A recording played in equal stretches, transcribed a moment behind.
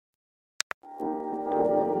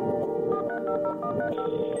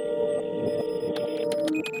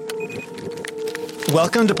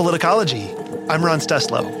Welcome to Politicology. I'm Ron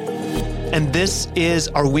Steslow, and this is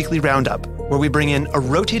our weekly Roundup, where we bring in a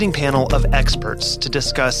rotating panel of experts to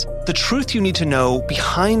discuss the truth you need to know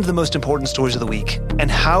behind the most important stories of the week and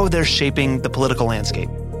how they're shaping the political landscape.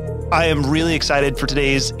 I am really excited for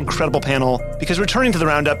today's incredible panel because returning to the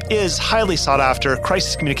Roundup is highly sought after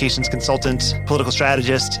crisis communications consultant, political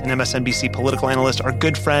strategist, and MSNBC political analyst, our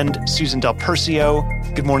good friend, Susan Del Percio.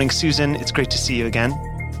 Good morning, Susan. It's great to see you again.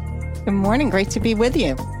 Good morning. Great to be with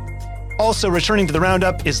you. Also returning to the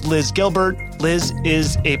Roundup is Liz Gilbert. Liz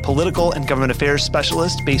is a political and government affairs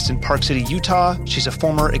specialist based in Park City, Utah. She's a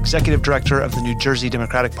former executive director of the New Jersey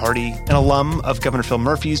Democratic Party, an alum of Governor Phil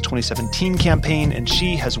Murphy's 2017 campaign, and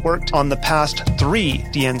she has worked on the past 3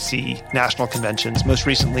 DNC national conventions, most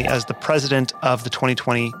recently as the president of the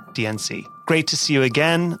 2020 DNC. Great to see you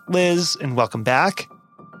again, Liz, and welcome back.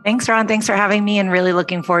 Thanks, Ron. Thanks for having me, and really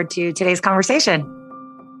looking forward to today's conversation.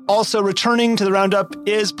 Also returning to the Roundup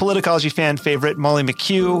is Politicology fan favorite Molly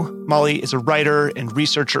McHugh. Molly is a writer and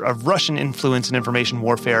researcher of Russian influence in information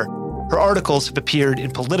warfare. Her articles have appeared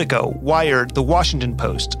in Politico, Wired, The Washington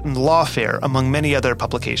Post, and Lawfare, among many other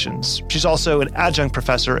publications. She's also an adjunct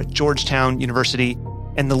professor at Georgetown University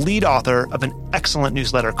and the lead author of an excellent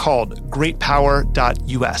newsletter called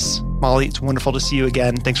greatpower.us. Molly, it's wonderful to see you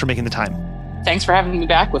again. Thanks for making the time. Thanks for having me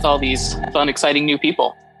back with all these fun, exciting new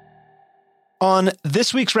people. On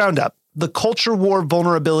this week's Roundup, the culture war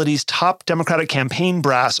vulnerabilities top Democratic campaign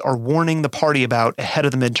brass are warning the party about ahead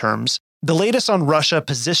of the midterms, the latest on Russia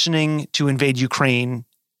positioning to invade Ukraine,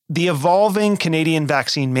 the evolving Canadian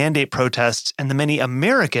vaccine mandate protests, and the many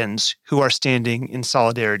Americans who are standing in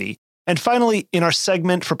solidarity. And finally, in our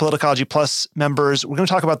segment for Politicology Plus members, we're going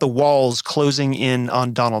to talk about the walls closing in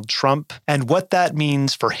on Donald Trump and what that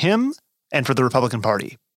means for him and for the Republican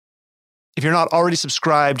Party. If you're not already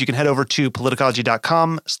subscribed, you can head over to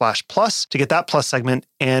politicology.com/plus to get that plus segment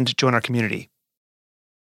and join our community.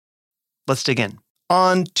 Let's dig in.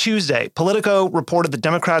 On Tuesday, Politico reported that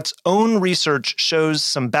Democrats' own research shows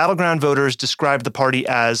some battleground voters described the party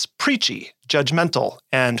as preachy, judgmental,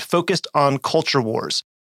 and focused on culture wars.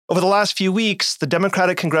 Over the last few weeks, the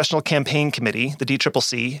Democratic Congressional Campaign Committee, the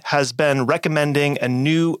DCCC, has been recommending a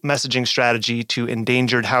new messaging strategy to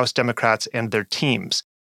endangered House Democrats and their teams.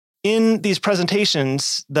 In these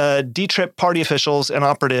presentations, the DTRIP party officials and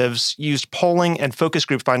operatives used polling and focus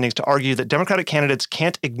group findings to argue that Democratic candidates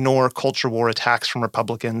can't ignore culture war attacks from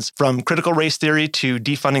Republicans, from critical race theory to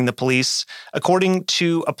defunding the police. According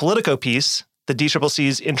to a Politico piece, the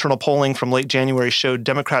DCCC's internal polling from late January showed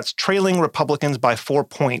Democrats trailing Republicans by 4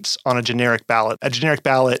 points on a generic ballot. A generic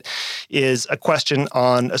ballot is a question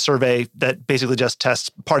on a survey that basically just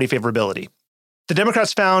tests party favorability. The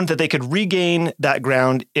Democrats found that they could regain that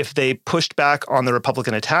ground if they pushed back on the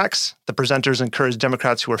Republican attacks. The presenters encouraged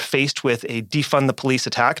Democrats who were faced with a defund the police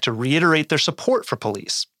attack to reiterate their support for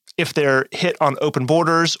police. If they're hit on open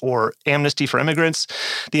borders or amnesty for immigrants,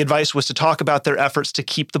 the advice was to talk about their efforts to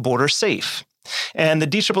keep the border safe. And the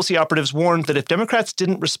DCCC operatives warned that if Democrats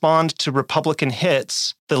didn't respond to Republican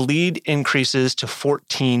hits, the lead increases to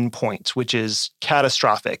 14 points, which is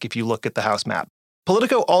catastrophic if you look at the House map.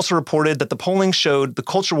 Politico also reported that the polling showed the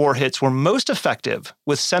culture war hits were most effective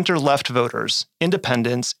with center-left voters,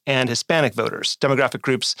 independents, and Hispanic voters, demographic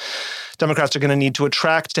groups Democrats are going to need to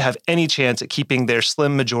attract to have any chance at keeping their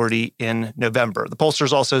slim majority in November. The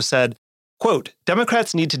pollsters also said, quote,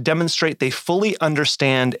 Democrats need to demonstrate they fully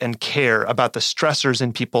understand and care about the stressors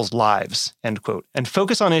in people's lives, end quote, and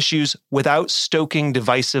focus on issues without stoking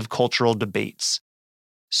divisive cultural debates.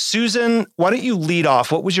 Susan, why don't you lead off?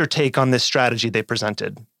 What was your take on this strategy they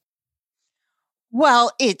presented? Well,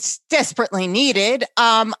 it's desperately needed.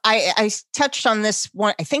 I touched on this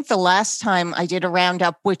one, I think the last time I did a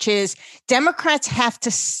roundup, which is Democrats have to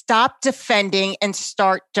stop defending and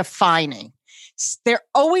start defining. They're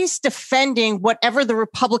always defending whatever the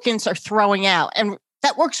Republicans are throwing out. And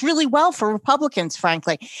that works really well for Republicans,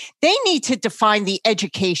 frankly. They need to define the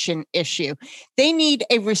education issue. They need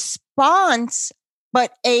a response,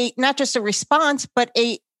 but not just a response, but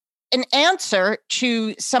an answer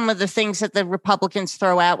to some of the things that the Republicans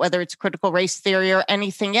throw out, whether it's critical race theory or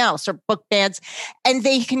anything else, or book bans. And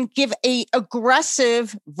they can give a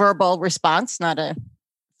aggressive verbal response, not a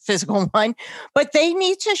physical one, but they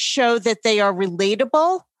need to show that they are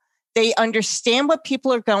relatable. They understand what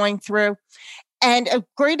people are going through. And a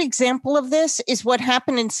great example of this is what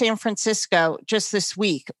happened in San Francisco just this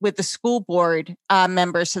week with the school board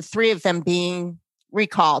members, the 3 of them being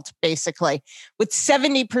recalled, basically, with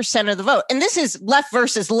 70% of the vote. And this is left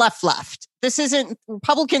versus left.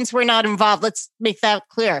 Republicans were not involved. Let's make that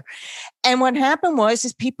clear. And what happened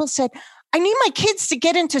is people said, I need my kids to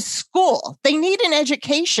get into school. They need an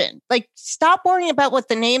education. Like, stop worrying about what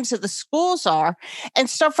the names of the schools are and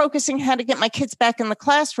start focusing how to get my kids back in the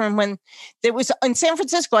classroom. When there was in San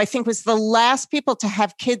Francisco, I think was the last people to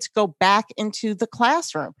have kids go back into the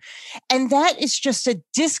classroom. And that is just a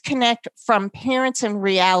disconnect from parents and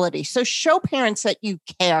reality. So show parents that you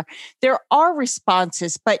care. There are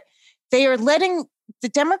responses, but they are letting the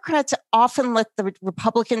Democrats often let the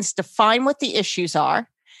Republicans define what the issues are,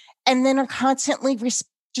 and then are constantly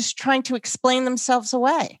just trying to explain themselves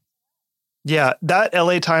away. Yeah, that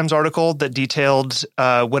LA Times article that detailed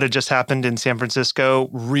what had just happened in San Francisco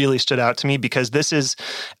really stood out to me, because this is,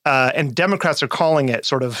 and Democrats are calling it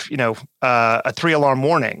sort of, a 3-alarm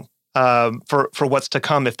warning for what's to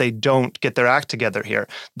come if they don't get their act together here.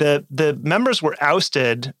 The members were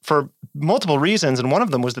ousted for multiple reasons, and one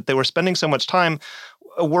of them was that they were spending so much time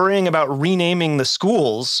worrying about renaming the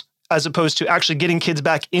schools as opposed to actually getting kids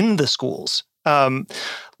back in the schools.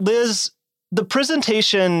 Liz, the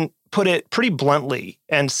presentation put it pretty bluntly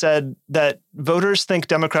and said that voters think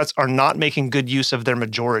Democrats are not making good use of their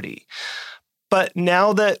majority. But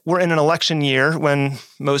now that we're in an election year when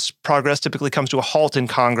most progress typically comes to a halt in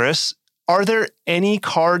Congress, are there any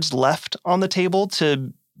cards left on the table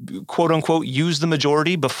to quote unquote use the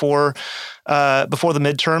majority before the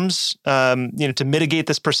midterms, to mitigate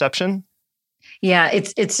this perception? Yeah,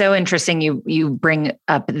 it's so interesting you bring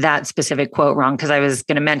up that specific quote, Ron, because I was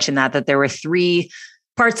going to mention that there were 3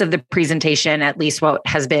 parts of the presentation, at least what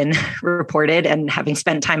has been reported. And having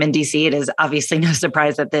spent time in DC, it is obviously no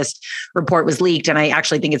surprise that this report was leaked. And I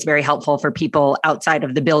actually think it's very helpful for people outside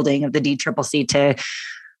of the building of the DCCC to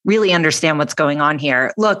really understand what's going on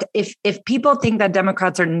here. Look, if people think that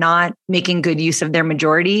Democrats are not making good use of their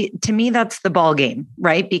majority, to me, that's the ball game,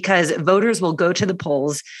 right? Because voters will go to the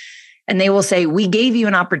polls and they will say, we gave you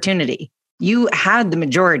an opportunity. You had the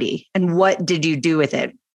majority. And what did you do with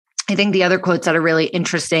it? I think the other quotes that are really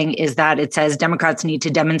interesting is that it says Democrats need to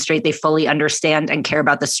demonstrate they fully understand and care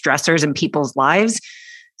about the stressors in people's lives.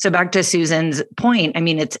 So back to Susan's point, I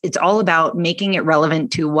mean, it's all about making it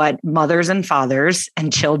relevant to what mothers and fathers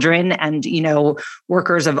and children and,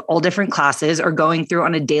 workers of all different classes are going through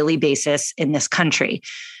on a daily basis in this country.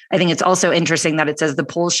 I think it's also interesting that it says the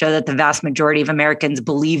polls show that the vast majority of Americans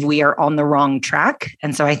believe we are on the wrong track.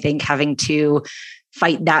 And so I think having to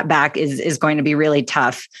fight that back is going to be really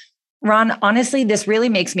tough. Ron, honestly, this really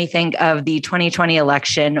makes me think of the 2020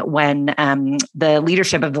 election when the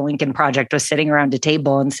leadership of the Lincoln Project was sitting around a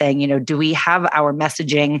table and saying, do we have our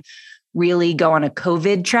messaging really go on a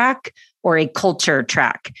COVID track or a culture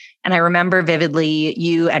track? And I remember vividly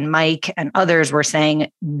you and Mike and others were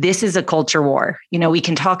saying, this is a culture war. We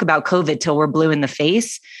can talk about COVID till we're blue in the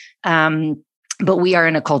face, but we are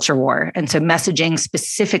in a culture war. And so messaging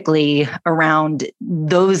specifically around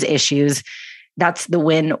those issues, that's the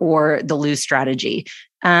win or the lose strategy.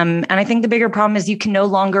 And I think the bigger problem is you can no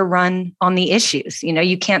longer run on the issues.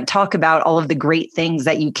 You can't talk about all of the great things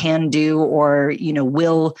that you can do or,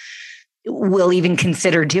 will even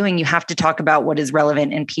consider doing. You have to talk about what is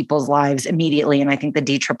relevant in people's lives immediately. And I think the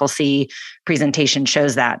DCCC presentation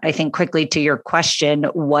shows that. I think quickly to your question,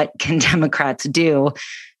 what can Democrats do?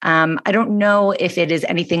 I don't know if it is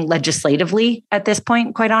anything legislatively at this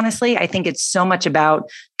point, quite honestly. I think it's so much about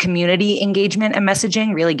community engagement and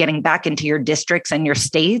messaging, really getting back into your districts and your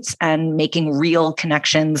states and making real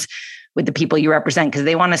connections with the people you represent, because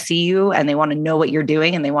they want to see you and they want to know what you're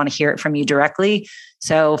doing and they want to hear it from you directly.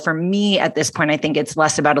 So for me at this point, I think it's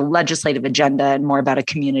less about a legislative agenda and more about a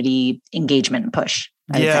community engagement push.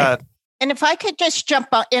 Yeah. And if I could just jump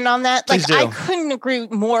in on that, I couldn't agree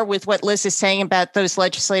more with what Liz is saying about those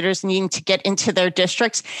legislators needing to get into their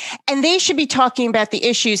districts. And they should be talking about the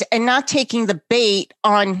issues and not taking the bait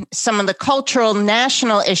on some of the cultural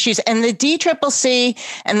national issues. And the DCCC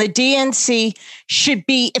and the DNC should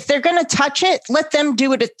be, if they're going to touch it, let them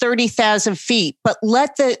do it at 30,000 feet, but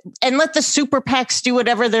let the super PACs do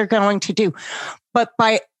whatever they're going to do. But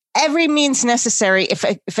by every means necessary, if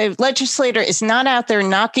a legislator is not out there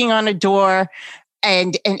knocking on a door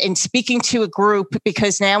and speaking to a group,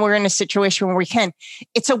 because now we're in a situation where we can,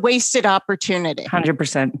 it's a wasted opportunity.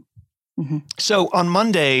 100%. Mm-hmm. So on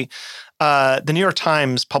Monday, the New York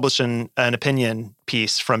Times published an opinion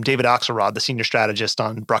piece from David Axelrod, the senior strategist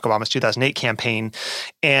on Barack Obama's 2008 campaign,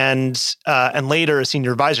 and later a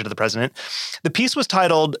senior advisor to the president. The piece was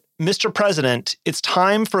titled, "Mr. President, It's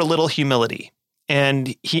Time for a Little Humility."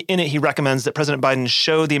 And in it, he recommends that President Biden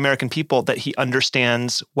show the American people that he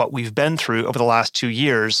understands what we've been through over the last 2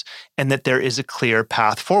 years and that there is a clear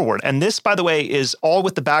path forward. And this, by the way, is all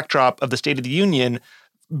with the backdrop of the State of the Union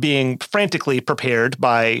being frantically prepared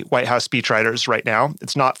by White House speechwriters right now.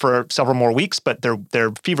 It's not for several more weeks, but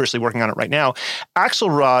they're feverishly working on it right now.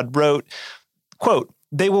 Axelrod wrote, quote,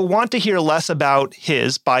 "They will want to hear less about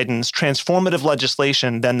Biden's transformative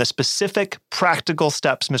legislation than the specific practical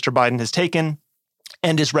steps Mr. Biden has taken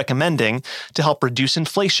and is recommending to help reduce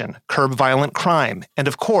inflation, curb violent crime, and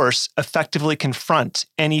of course, effectively confront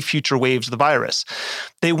any future waves of the virus.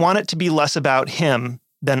 They want it to be less about him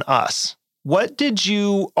than us." What did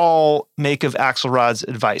you all make of Axelrod's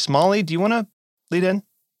advice? Molly, do you want to lead in?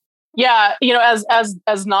 Yeah,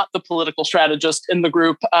 as not the political strategist in the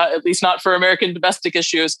group, at least not for American domestic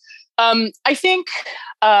issues, I think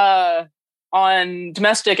on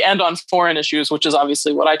domestic and on foreign issues, which is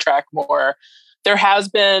obviously what I track more, there has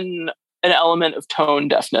been an element of tone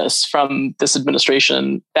deafness from this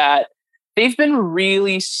administration that they've been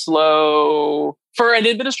really slow for an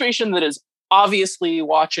administration that is obviously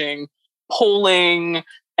watching polling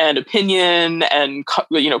and opinion and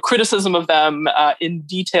criticism of them in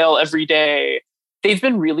detail every day. They've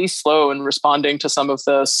been really slow in responding to some of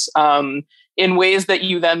this in ways that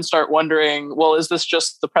you then start wondering, well, is this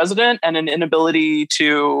just the president and an inability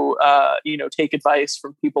to take advice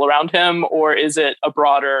from people around him, or is it a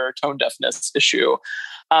broader tone deafness issue?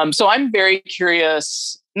 So I'm very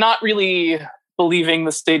curious, not really believing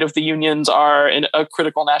the State of the Unions are in a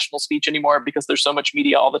critical national speech anymore because there's so much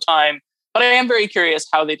media all the time. But I am very curious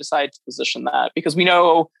how they decide to position that, because we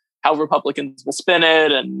know how Republicans will spin it,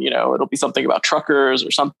 and it'll be something about truckers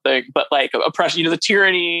or something, but like oppression, the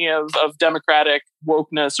tyranny of Democratic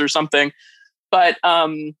wokeness or something. But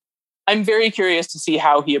I'm very curious to see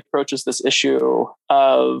how he approaches this issue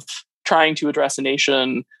of trying to address a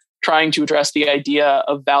nation, trying to address the idea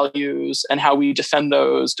of values and how we defend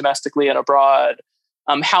those domestically and abroad.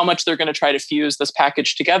 How much they're going to try to fuse this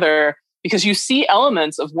package together. Because you see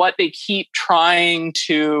elements of what they keep trying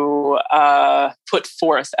to put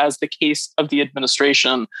forth as the case of the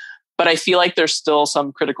administration. But I feel like there's still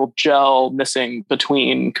some critical gel missing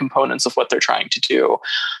between components of what they're trying to do,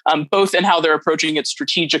 both in how they're approaching it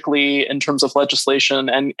strategically in terms of legislation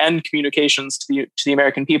and communications to the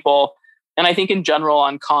American people. And I think in general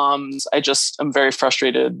on comms, I just am very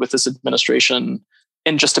frustrated with this administration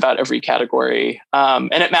in just about every category.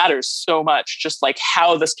 And it matters so much, just like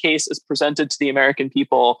how this case is presented to the American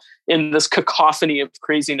people in this cacophony of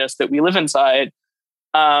craziness that we live inside.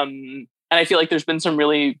 And I feel like there's been some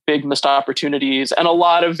really big missed opportunities and a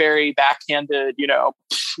lot of very backhanded,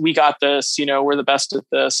 we got this, we're the best at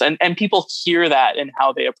this. And people hear that in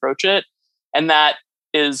how they approach it. And that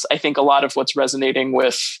is, I think, a lot of what's resonating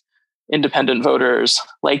with independent voters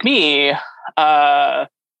like me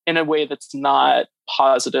in a way that's not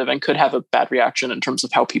positive and could have a bad reaction in terms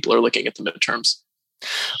of how people are looking at the midterms.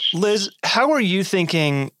 Liz, how are you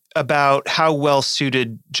thinking about how well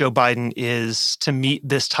suited Joe Biden is to meet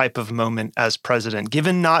this type of moment as president,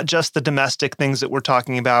 given not just the domestic things that we're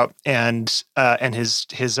talking about and his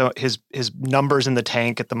numbers in the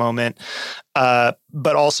tank at the moment,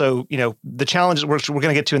 but also the challenges we're going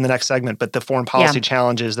to get to in the next segment, but the foreign policy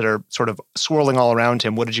challenges that are sort of swirling all around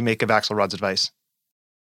him. What did you make of Axelrod's advice?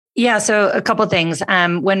 Yeah. So a couple of things.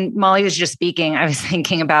 When Molly was just speaking, I was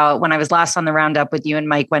thinking about when I was last on the Roundup with you and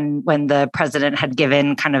Mike, when the president had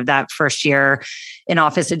given kind of that first year in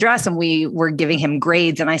office address and we were giving him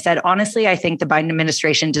grades. And I said, honestly, I think the Biden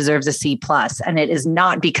administration deserves a C+. And it is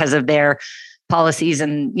not because of their policies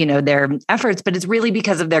and, their efforts, but it's really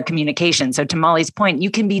because of their communication. So to Molly's point,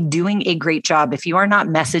 you can be doing a great job if you are not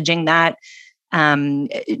messaging that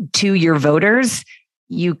to your voters.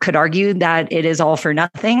 You could argue that it is all for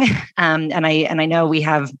nothing. And I know we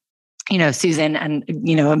have, Susan and,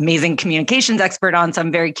 amazing communications expert on. So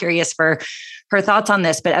I'm very curious for her thoughts on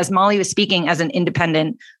this. But as Molly was speaking as an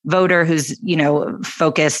independent voter who's,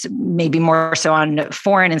 focused maybe more so on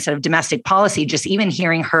foreign instead of domestic policy, just even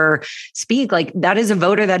hearing her speak, like that is a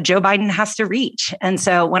voter that Joe Biden has to reach. And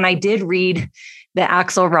so when I did read the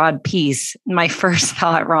Axelrod piece, my first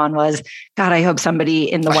thought, Ron, was, God, I hope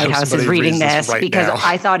somebody in the White House is reading this right because now.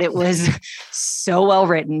 I thought it was so well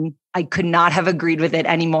written. I could not have agreed with it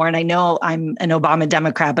anymore. And I know I'm an Obama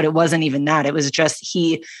Democrat, but it wasn't even that. It was just,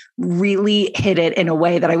 he really hit it in a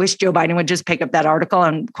way that I wish Joe Biden would just pick up that article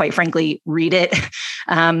and quite frankly, read it.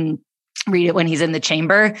 Read it when he's in the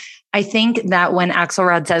chamber. I think that when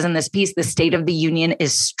Axelrod says in this piece, the State of the Union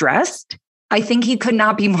is stressed, I think he could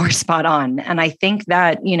not be more spot on. And I think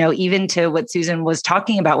that, even to what Susan was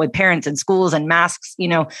talking about with parents and schools and masks,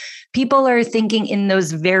 people are thinking in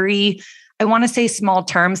those very, I want to say small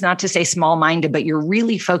terms, not to say small minded, but you're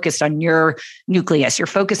really focused on your nucleus. You're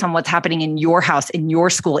focused on what's happening in your house, in your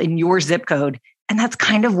school, in your zip code. And that's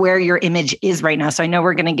kind of where your image is right now. So I know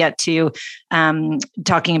we're going to get to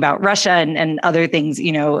talking about Russia and other things,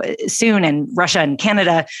 soon, and Russia and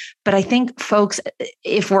Canada. But I think, folks,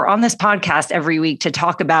 if we're on this podcast every week to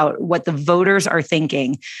talk about what the voters are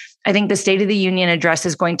thinking, I think the State of the Union address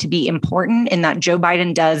is going to be important in that Joe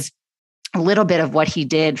Biden does a little bit of what he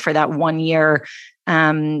did for that 1 year,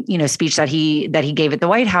 speech that he gave at the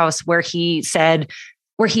White House, where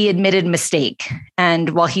he admitted mistake.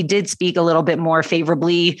 And while he did speak a little bit more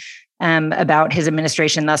favorably about his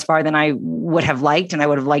administration thus far than I would have liked, and I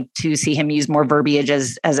would have liked to see him use more verbiage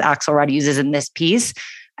as Axelrod uses in this piece,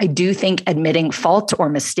 I do think admitting fault or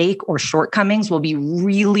mistake or shortcomings will be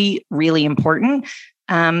really, really important.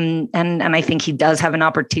 And I think he does have an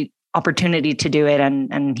opportunity to do it,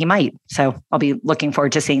 and he might. So I'll be looking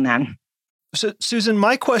forward to seeing that. So, Susan,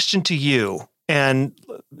 my question to you, and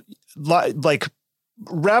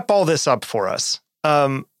wrap all this up for us.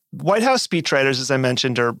 White House speechwriters, as I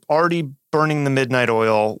mentioned, are already burning the midnight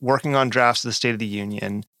oil, working on drafts of the State of the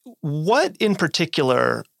Union. What in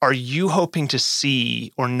particular are you hoping to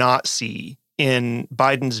see or not see in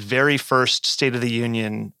Biden's very first State of the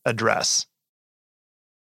Union address?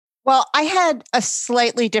 Well, I had a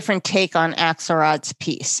slightly different take on Axelrod's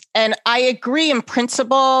piece, and I agree in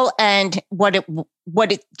principle and what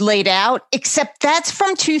it laid out, except that's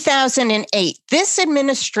from 2008. This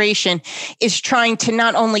administration is trying to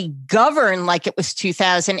not only govern like it was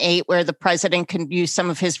 2008, where the president can use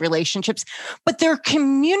some of his relationships, but they're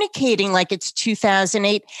communicating like it's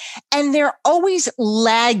 2008, and they're always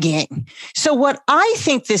lagging. So what I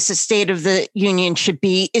think this State of the Union should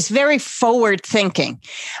be is very forward thinking.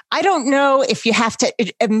 I don't know if you have to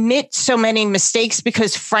admit so many mistakes,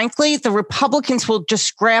 because frankly, the Republicans will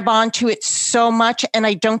just grab onto it so much. And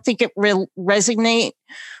I don't think it will resonate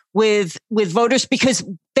with voters, because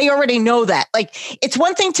they already know that. Like, it's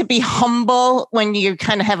one thing to be humble when you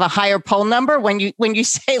kind of have a higher poll number. When you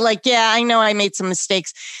say like, yeah, I know I made some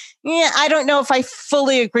mistakes. Yeah, I don't know if I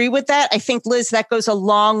fully agree with that. I think, Liz, that goes a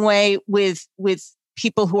long way with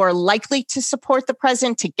people who are likely to support the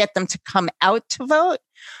president, to get them to come out to vote.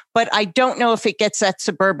 But I don't know if it gets that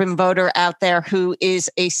suburban voter out there who is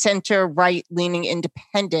a center right leaning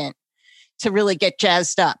independent to really get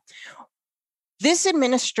jazzed up. This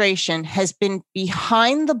administration has been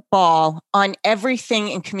behind the ball on everything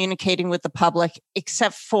in communicating with the public,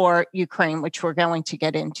 except for Ukraine, which we're going to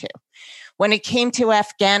get into. When it came to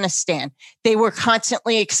Afghanistan, they were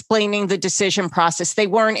constantly explaining the decision process. They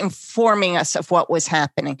weren't informing us of what was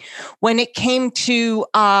happening. When it came to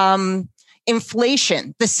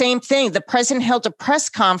inflation, the same thing. The president held a press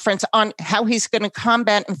conference on how he's going to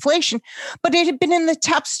combat inflation, but it had been in the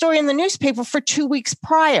top story in the newspaper for 2 weeks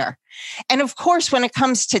prior. And of course, when it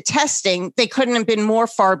comes to testing, they couldn't have been more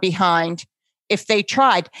far behind if they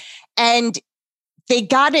tried. And they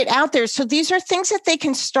got it out there. So these are things that they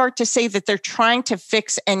can start to say that they're trying to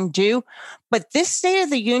fix and do. But this State of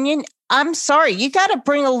the Union, I'm sorry, you got to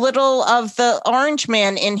bring a little of the orange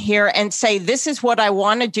man in here and say, this is what I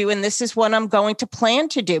want to do, and this is what I'm going to plan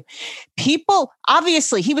to do. People,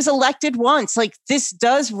 obviously, he was elected once. Like, this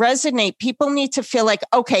does resonate. People need to feel like,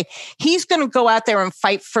 okay, he's going to go out there and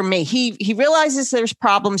fight for me. He realizes there's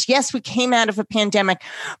problems. Yes, we came out of a pandemic,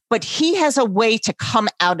 but he has a way to come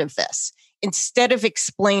out of this. Instead of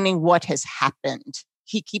explaining what has happened,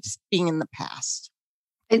 he keeps being in the past.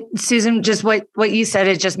 Susan, just what you said,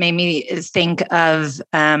 it just made me think of,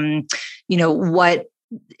 what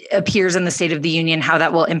appears in the State of the Union, how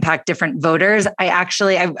that will impact different voters. I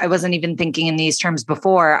wasn't even thinking in these terms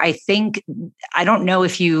before. I don't know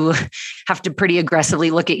if you have to pretty aggressively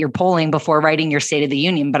look at your polling before writing your State of the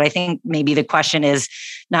Union, but I think maybe the question is,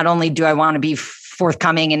 not only do I want to be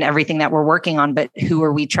forthcoming in everything that we're working on, but who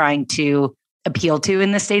are we trying to appeal to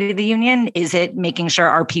in the State of the Union? Is it making sure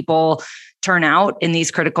our people turn out in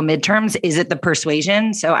these critical midterms? Is it the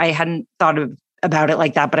persuasion? So I hadn't thought about it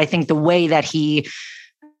like that, but I think the way that he,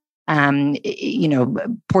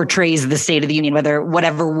 portrays the State of the Union,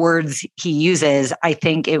 whatever words he uses, I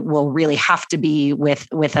think it will really have to be with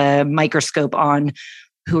a microscope on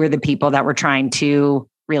who are the people that we're trying to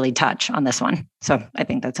really touch on this one. So I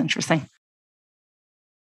think that's interesting.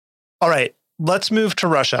 All right, let's move to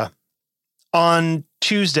Russia. On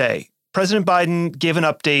Tuesday, President Biden gave an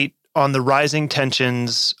update on the rising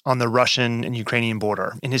tensions on the Russian and Ukrainian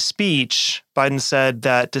border. In his speech, Biden said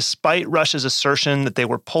that despite Russia's assertion that they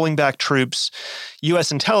were pulling back troops,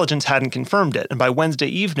 U.S. intelligence hadn't confirmed it. And by Wednesday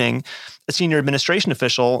evening, a senior administration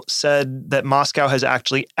official said that Moscow has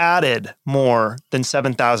actually added more than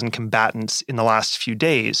 7,000 combatants in the last few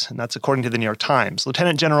days. And that's according to the New York Times.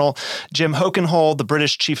 Lieutenant General Jim Hokenhole, the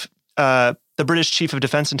British chief of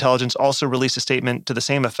Defense Intelligence, also released a statement to the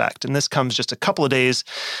same effect. And this comes just a couple of days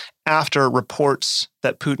after reports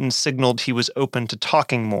that Putin signaled he was open to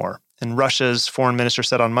talking more. And Russia's foreign minister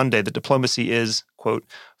said on Monday that diplomacy is, quote,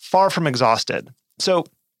 far from exhausted. So,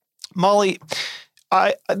 Molly,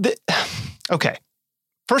 okay.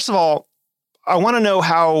 First of all, I want to know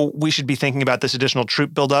how we should be thinking about this additional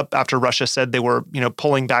troop buildup after Russia said they were,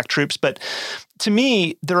 pulling back troops. But to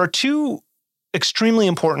me, there are two extremely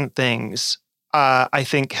important things I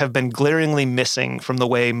think have been glaringly missing from the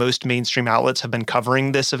way most mainstream outlets have been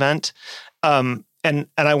covering this event. And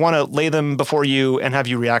I want to lay them before you and have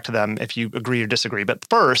you react to them if you agree or disagree. But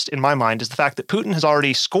first, in my mind, is the fact that Putin has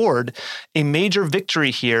already scored a major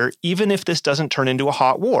victory here, even if this doesn't turn into a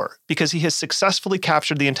hot war, because he has successfully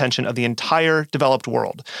captured the attention of the entire developed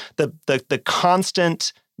world. The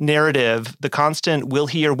constant narrative, the constant will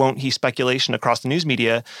he or won't he speculation across the news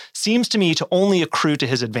media seems to me to only accrue to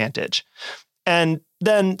his advantage. And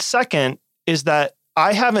then second is that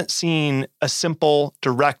I haven't seen a simple,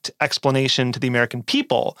 direct explanation to the American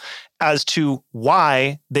people as to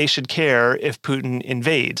why they should care if Putin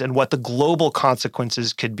invades and what the global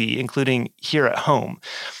consequences could be, including here at home.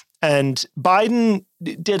 And Biden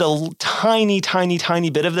did a tiny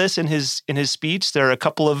bit of this in his speech. There are a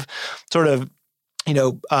couple of sort of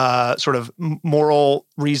moral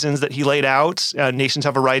reasons that he laid out. Nations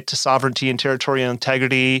have a right to sovereignty and territorial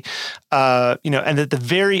integrity. And at the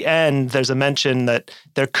very end, there's a mention that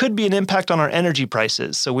there could be an impact on our energy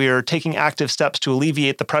prices. So we are taking active steps to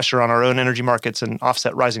alleviate the pressure on our own energy markets and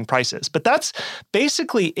offset rising prices. But that's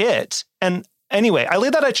basically it. And anyway, I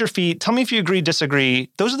lay that at your feet. Tell me if you agree,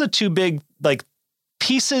 disagree. Those are the two big,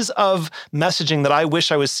 pieces of messaging that I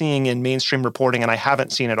wish I was seeing in mainstream reporting, and I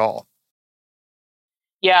haven't seen at all.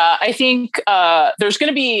 Yeah, I think there's going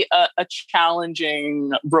to be a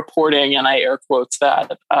challenging reporting, and I air quotes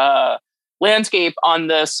that, landscape on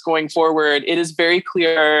this going forward. It is very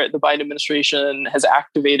clear the Biden administration has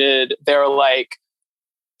activated their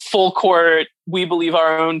full court, we believe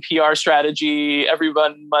our own PR strategy.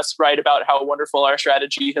 Everyone must write about how wonderful our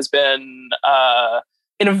strategy has been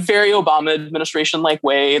in a very Obama administration-like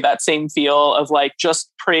way, that same feel of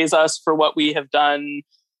just praise us for what we have done,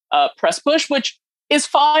 press push, which is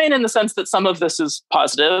fine in the sense that some of this is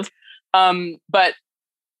positive. But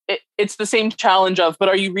it's the same challenge of, but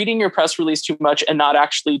are you reading your press release too much and not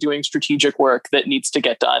actually doing strategic work that needs to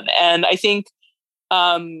get done? And I think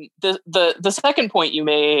the second point you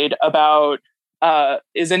made about,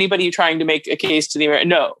 is anybody trying to make a case to the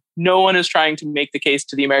American? No one is trying to make the case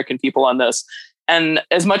to the American people on this. And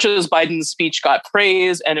as much as Biden's speech got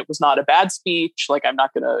praise and it was not a bad speech, I'm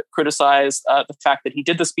not going to criticize the fact that he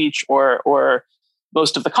did the speech or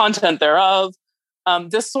most of the content thereof.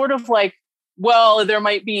 This sort of there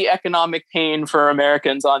might be economic pain for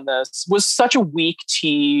Americans on this was such a weak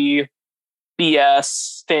tea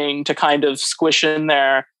BS thing to kind of squish in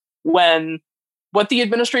there when what the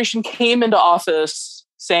administration came into office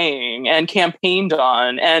saying and campaigned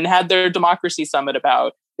on and had their democracy summit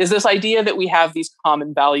about is this idea that we have these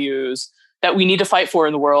common values that we need to fight for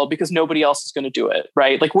in the world because nobody else is going to do it,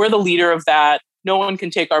 right? We're the leader of that. No one can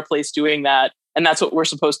take our place doing that. And that's what we're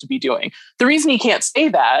supposed to be doing. The reason he can't say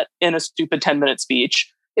that in a stupid 10-minute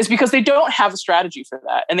speech is because they don't have a strategy for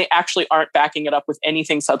that. And they actually aren't backing it up with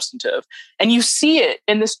anything substantive. And you see it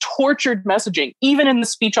in this tortured messaging, even in the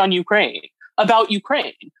speech on Ukraine, about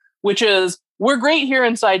Ukraine, which is, we're great here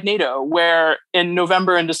inside NATO, where in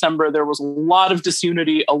November and December, there was a lot of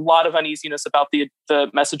disunity, a lot of uneasiness about the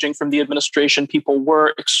messaging from the administration. People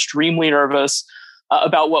were extremely nervous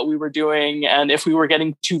about what we were doing and if we were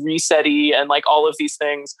getting too reset-y and all of these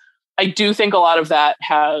things. I do think a lot of that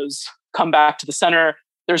has come back to the center.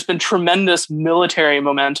 There's been tremendous military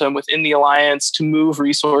momentum within the alliance to move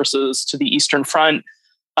resources to the Eastern Front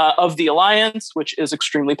of the alliance, which is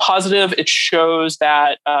extremely positive. It shows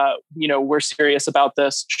that we're serious about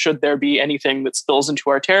this should there be anything that spills into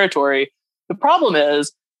our territory. The problem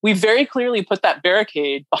is we very clearly put that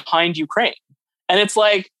barricade behind Ukraine. And it's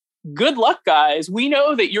good luck, guys. We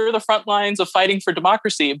know that you're the front lines of fighting for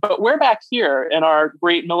democracy, but we're back here in our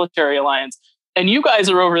great military alliance. And you guys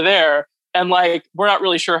are over there. And we're not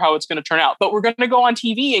really sure how it's going to turn out, but we're going to go on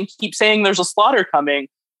TV and keep saying there's a slaughter coming.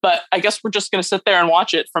 But I guess we're just going to sit there and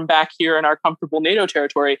watch it from back here in our comfortable NATO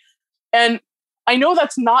territory. And I know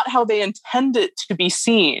that's not how they intend it to be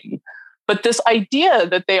seen, but this idea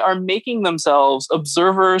that they are making themselves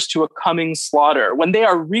observers to a coming slaughter, when they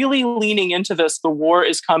are really leaning into this, the war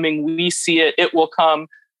is coming, we see it, it will come,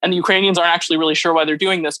 and the Ukrainians aren't actually really sure why they're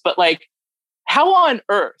doing this, but like, how on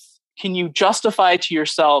earth can you justify to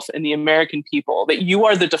yourself and the American people that you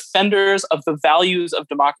are the defenders of the values of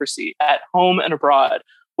democracy at home and abroad,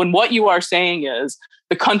 when what you are saying is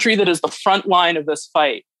the country that is the front line of this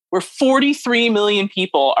fight, where 43 million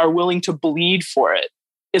people are willing to bleed for it,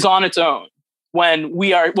 is on its own? When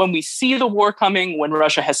we see the war coming, when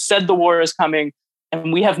Russia has said the war is coming,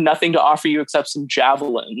 and we have nothing to offer you except some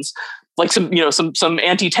javelins, like some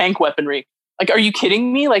anti-tank weaponry. Like, are you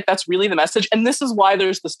kidding me? Like, that's really the message. And this is why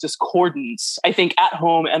there's this discordance, I think, at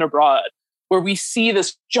home and abroad, where we see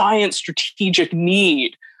this giant strategic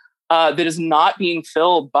need that is not being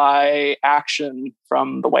filled by action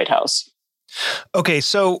from the White House. Okay,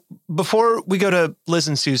 so before we go to Liz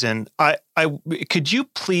and Susan, I could you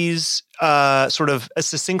please sort of as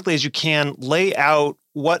succinctly as you can lay out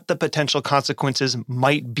what the potential consequences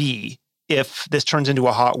might be if this turns into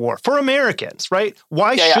a hot war for Americans, right?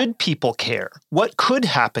 Why should people care? What could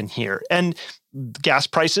happen here? And gas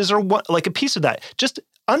prices are like a piece of that. Just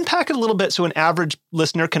unpack it a little bit so an average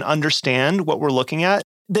listener can understand what we're looking at.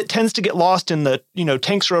 That tends to get lost in the,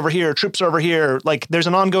 tanks are over here, troops are over here. Like, there's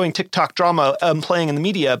an ongoing TikTok drama playing in the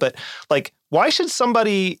media, but like, why should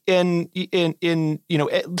somebody in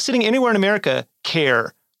sitting anywhere in America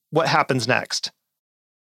care what happens next?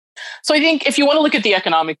 So I think if you want to look at the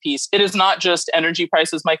economic piece, it is not just energy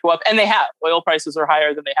prices might go up, and they have. Oil prices are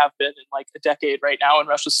higher than they have been in like a decade right now, and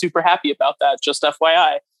Russia's super happy about that, just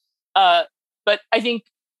FYI. But I think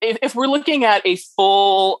if we're looking at a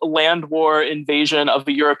full land war invasion of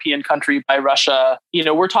a European country by Russia,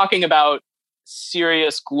 we're talking about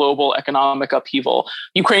serious global economic upheaval.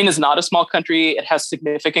 Ukraine is not a small country. It has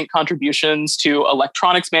significant contributions to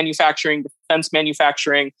electronics manufacturing, defense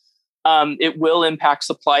manufacturing. It will impact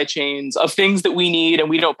supply chains of things that we need, and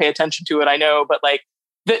we don't pay attention to it, I know, but like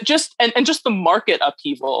that just the market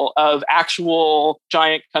upheaval of actual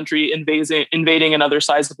giant country invading another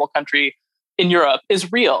sizable country in Europe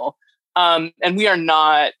is real. And we are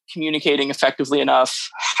not communicating effectively enough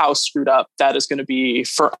how screwed up that is going to be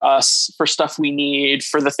for us, for stuff we need,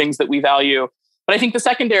 for the things that we value. But I think the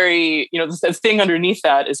secondary, the thing underneath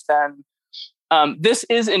that is then this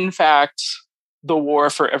is in fact the war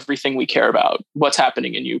for everything we care about, what's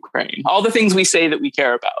happening in Ukraine, all the things we say that we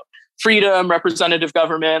care about, freedom, representative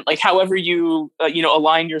government, like however you,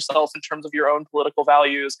 align yourself in terms of your own political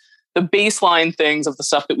values, the baseline things of the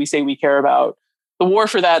stuff that we say we care about. The war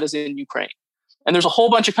for that is in Ukraine. And there's a whole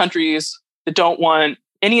bunch of countries that don't want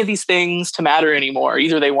any of these things to matter anymore.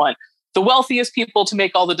 Either they want the wealthiest people to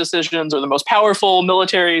make all the decisions, or the most powerful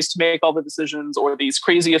militaries to make all the decisions, or these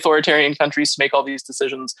crazy authoritarian countries to make all these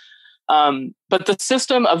decisions. But the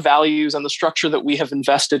system of values and the structure that we have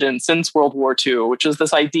invested in since World War II, which is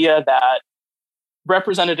this idea that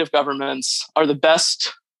representative governments are the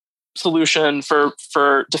best solution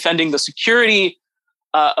for defending the security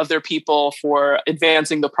of their people, for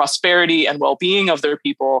advancing the prosperity and well-being of their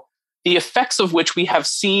people, the effects of which we have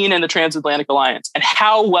seen in the transatlantic alliance and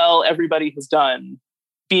how well everybody has done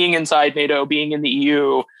being inside NATO, being in the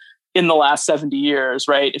EU in the last 70 years,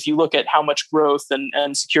 right? If you look at how much growth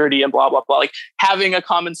and security and blah, blah, blah, like having a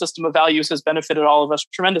common system of values has benefited all of us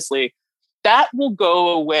tremendously. That will go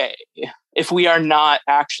away if we are not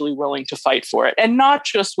actually willing to fight for it, and not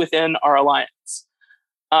just within our alliance,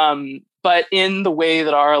 but in the way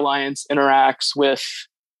that our alliance interacts with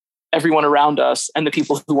everyone around us and the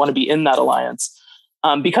people who want to be in that alliance.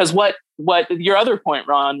 Because what your other point,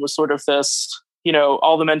 Ron, was sort of this,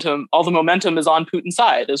 all the momentum is on Putin's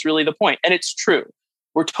side is really the point. And it's true.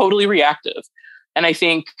 We're totally reactive. And I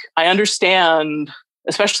think I understand,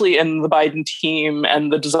 especially in the Biden team,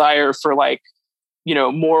 and the desire for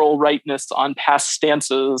moral rightness on past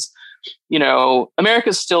stances.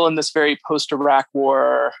 America's still in this very post-Iraq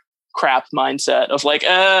war crap mindset of like,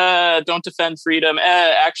 don't defend freedom.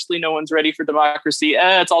 Actually, no one's ready for democracy.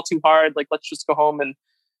 It's all too hard. Like, let's just go home and,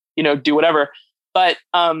 do whatever. But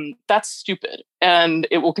that's stupid, and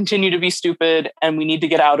it will continue to be stupid. And we need to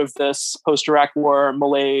get out of this post-Iraq war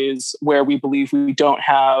malaise where we believe we don't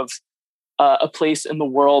have a place in the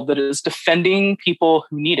world that is defending people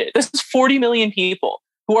who need it. This is 40 million people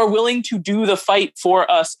who are willing to do the fight for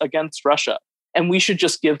us against Russia, and we should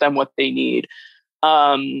just give them what they need.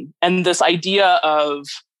 And this idea of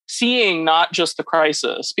seeing not just the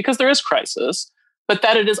crisis, because there is crisis, but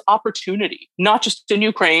that it is opportunity, not just in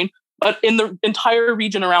Ukraine, but in the entire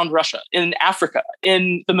region around Russia, in Africa,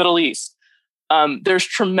 in the Middle East. there's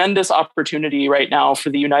tremendous opportunity right now for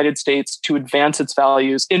the United States to advance its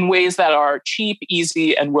values in ways that are cheap,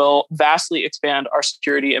 easy, and will vastly expand our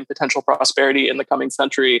security and potential prosperity in the coming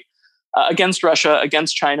century against Russia,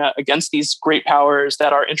 against China, against these great powers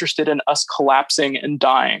that are interested in us collapsing and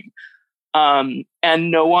dying. And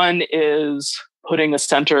no one is putting a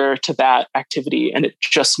center to that activity, and it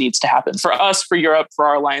just needs to happen for us, for Europe, for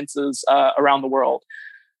our alliances around the world.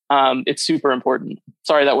 It's super important.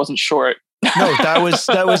 Sorry, that wasn't short. No, that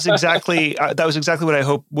was exactly what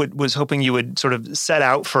I was hoping you would sort of set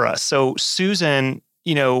out for us. So, Susan,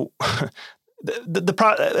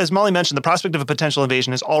 as Molly mentioned, the prospect of a potential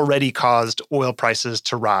invasion has already caused oil prices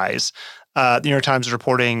to rise. The New York Times is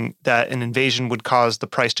reporting that an invasion would cause the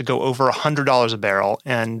price to go over $100 a barrel.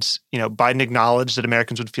 And, Biden acknowledged that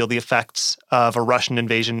Americans would feel the effects of a Russian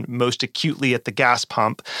invasion most acutely at the gas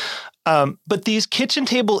pump. But these kitchen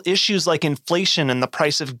table issues like inflation and the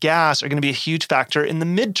price of gas are going to be a huge factor in the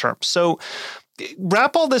midterm. So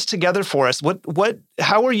wrap all this together for us.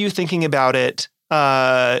 How are you thinking about it?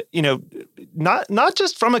 Not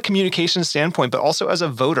just from a communication standpoint, but also as a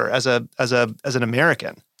voter, as an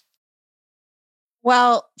American.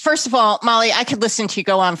 Well, first of all, Molly, I could listen to you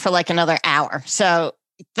go on for like another hour. So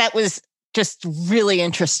that was just really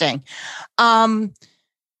interesting.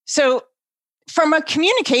 So from a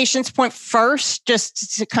communications point first,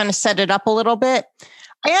 just to kind of set it up a little bit,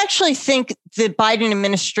 I actually think the Biden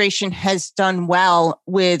administration has done well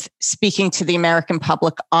with speaking to the American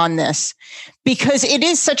public on this because it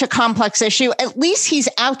is such a complex issue. At least he's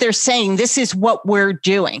out there saying this is what we're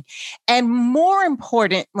doing. And more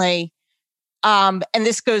importantly, and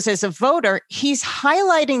this goes as a voter, he's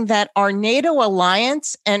highlighting that our NATO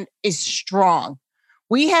alliance is strong.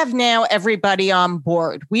 We have now everybody on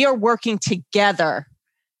board. We are working together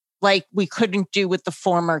like we couldn't do with the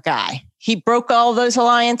former guy. He broke all those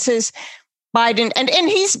alliances.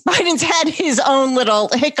 Biden's had his own little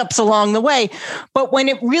hiccups along the way. But when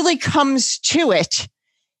it really comes to it,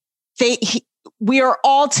 we are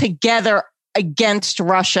all together against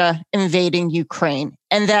Russia invading Ukraine.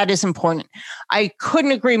 And that is important. I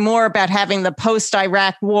couldn't agree more about having the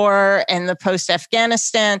post-Iraq war and the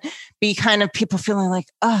post-Afghanistan be kind of people feeling like,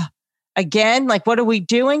 again, like, what are we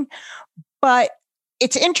doing? But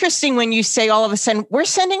it's interesting when you say all of a sudden, we're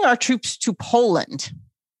sending our troops to Poland.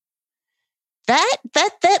 That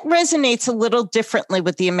resonates a little differently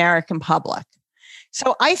with the American public.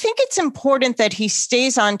 So I think it's important that he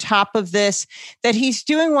stays on top of this, that he's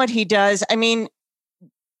doing what he does. I mean,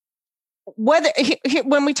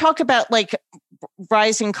 when we talk about like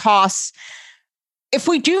rising costs, if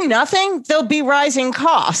we do nothing, there'll be rising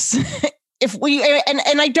costs.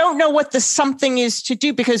 And I don't know what the something is to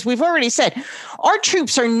do, because we've already said our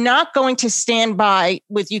troops are not going to stand by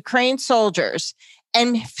with Ukraine soldiers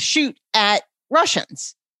and shoot at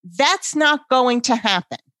Russians. That's not going to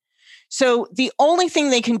happen. So the only thing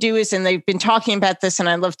they can do is, and they've been talking about this, and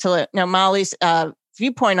I'd love to know Molly's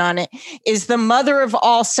viewpoint on it, is the mother of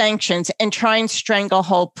all sanctions and try and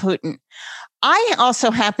stranglehold Putin. I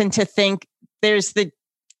also happen to think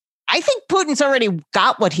I think Putin's already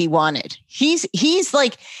got what he wanted. He's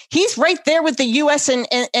right there with the US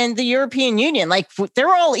and the European Union. Like,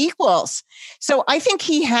 they're all equals. So I think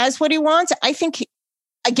he has what he wants. I think,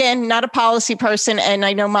 again, not a policy person, and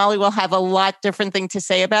I know Molly will have a lot different thing to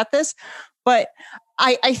say about this, but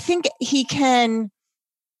I think he can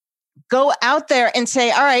go out there and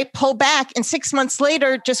say, all right, pull back, and 6 months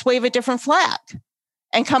later, just wave a different flag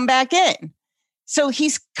and come back in. So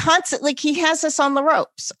he's constantly, he has us on the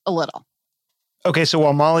ropes a little. Okay, so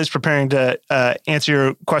while Molly's preparing to answer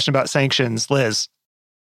your question about sanctions, Liz.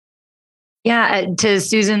 Yeah, to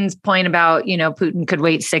Susan's point about, Putin could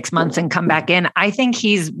wait 6 months and come back in. I think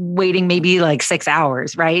he's waiting maybe like 6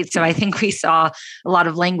 hours, right? So I think we saw a lot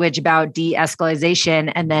of language about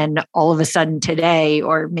de-escalation. And then all of a sudden today,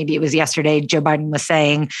 or maybe it was yesterday, Joe Biden was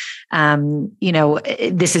saying,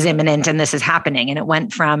 this is imminent and this is happening. And it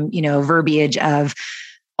went from, verbiage of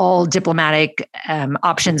all diplomatic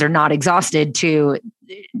options are not exhausted to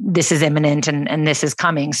this is imminent and this is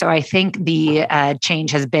coming. So I think the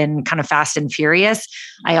change has been kind of fast and furious.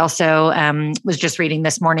 I also was just reading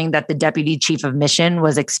this morning that the deputy chief of mission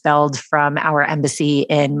was expelled from our embassy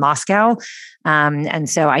in Moscow. And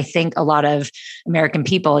so I think a lot of American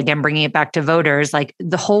people, again, bringing it back to voters, like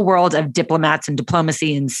the whole world of diplomats and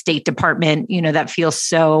diplomacy and State Department, that feels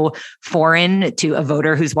so foreign to a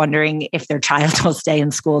voter who's wondering if their child will stay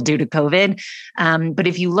in school due to COVID. But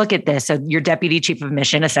if you look at this, so your deputy chief of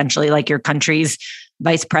mission, essentially like your country's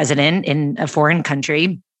vice president in a foreign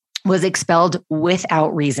country, was expelled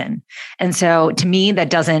without reason. And so to me, that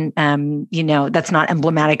doesn't, that's not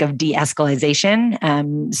emblematic of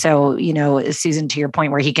de-escalation. So, Susan, to your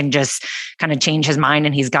point where he can just kind of change his mind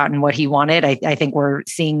and he's gotten what he wanted, I think we're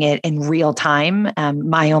seeing it in real time.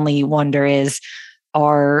 My only wonder is,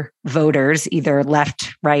 are voters, either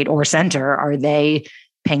left, right, or center, are they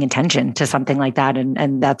paying attention to something like that?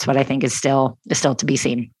 And that's what I think is still to be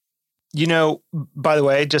seen. By the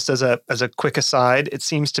way, just as a quick aside, it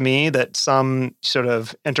seems to me that some sort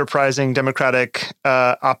of enterprising Democratic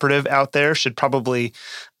operative out there should probably,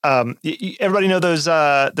 everybody know those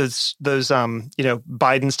Biden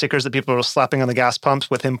stickers that people are slapping on the gas pumps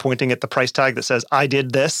with him pointing at the price tag that says "I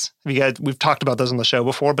did this." We've talked about those on the show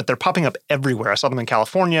before, but they're popping up everywhere. I saw them in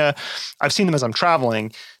California. I've seen them as I'm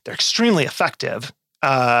traveling. They're extremely effective.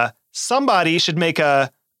 Somebody should make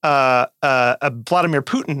a Vladimir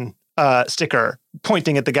Putin sticker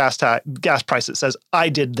pointing at the gas price that says "I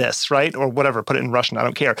did this," right? Or whatever, put it in Russian, I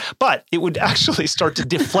don't care. But it would actually start to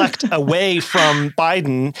deflect away from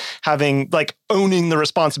Biden having owning the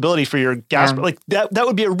responsibility for your gas. Yeah. That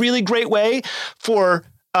would be a really great way for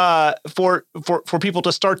people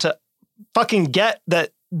to start to fucking get that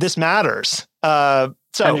this matters.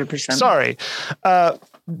 100%. Sorry.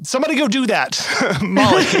 Somebody go do that,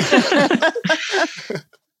 Molly.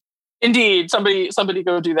 Indeed, somebody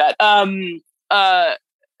go do that.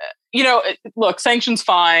 Look, sanctions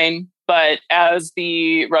fine, but as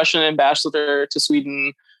the Russian ambassador to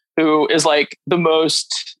Sweden, who is the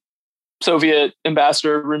most Soviet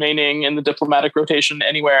ambassador remaining in the diplomatic rotation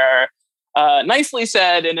anywhere, nicely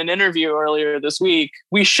said in an interview earlier this week,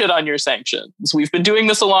 we shit on your sanctions. We've been doing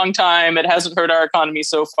this a long time. It hasn't hurt our economy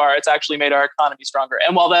so far. It's actually made our economy stronger.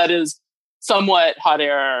 And while that is somewhat hot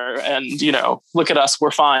air and, look at us, we're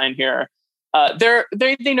fine here.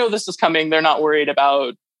 They know this is coming. They're not worried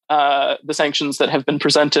about the sanctions that have been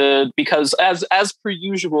presented because as per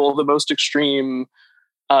usual, the most extreme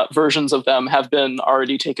versions of them have been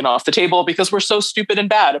already taken off the table because we're so stupid and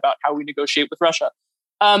bad about how we negotiate with Russia.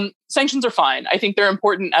 Sanctions are fine. I think they're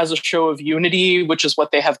important as a show of unity, which is what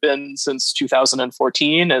they have been since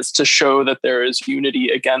 2014, is to show that there is unity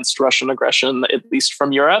against Russian aggression, at least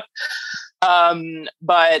from Europe.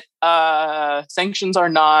 But sanctions are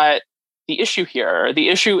not the issue here. The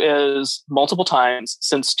issue is multiple times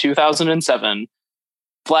since 2007,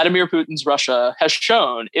 Vladimir Putin's Russia has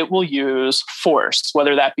shown it will use force,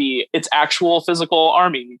 whether that be its actual physical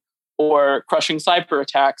army or crushing cyber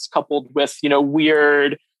attacks coupled with,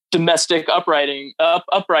 weird domestic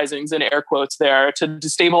uprisings in air quotes there to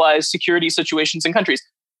destabilize security situations in countries.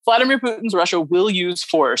 Vladimir Putin's Russia will use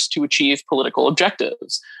force to achieve political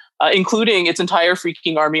objectives, including its entire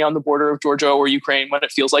freaking army on the border of Georgia or Ukraine when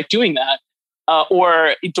it feels like doing that,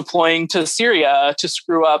 or deploying to Syria to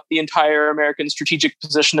screw up the entire American strategic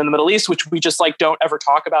position in the Middle East, which we just don't ever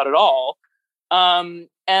talk about at all.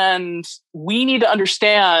 And we need to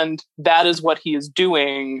understand that is what he is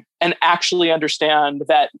doing and actually understand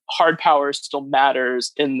that hard power still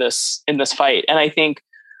matters in this fight. And I think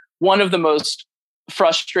one of the most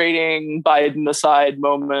frustrating Biden aside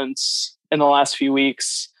moments in the last few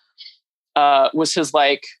weeks was his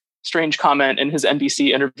strange comment in his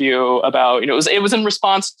NBC interview about, it was in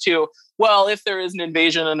response to, well, if there is an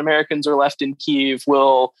invasion and Americans are left in Kyiv,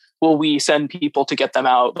 will we send people to get them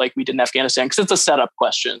out like we did in Afghanistan? Because it's a setup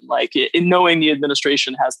question. In knowing the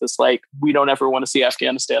administration has this we don't ever want to see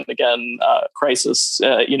Afghanistan again crisis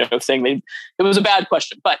thing. It was a bad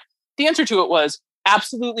question, but the answer to it was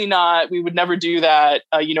absolutely not. We would never do that.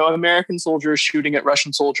 American soldiers shooting at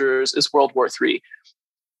Russian soldiers is World War III.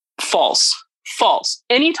 False.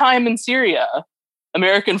 Anytime in Syria,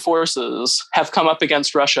 American forces have come up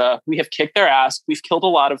against Russia, we have kicked their ass, we've killed a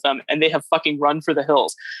lot of them, and they have fucking run for the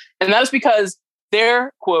hills. And that is because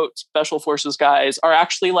their, quote, special forces guys are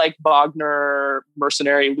actually Wagner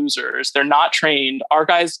mercenary losers. They're not trained. Our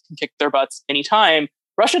guys can kick their butts anytime.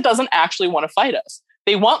 Russia doesn't actually want to fight us.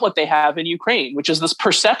 They want what they have in Ukraine, which is this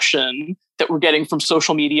perception that we're getting from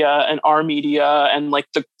social media and our media and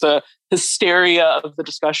the hysteria of the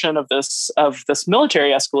discussion of this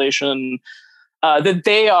military escalation, that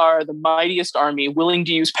they are the mightiest army, willing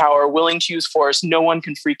to use power, willing to use force. No one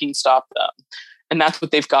can freaking stop them. And that's what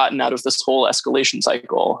they've gotten out of this whole escalation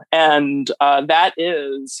cycle. And that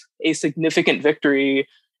is a significant victory.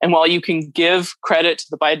 And while you can give credit to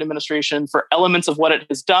the Biden administration for elements of what it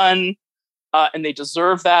has done, and they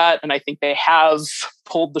deserve that, and I think they have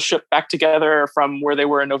pulled the ship back together from where they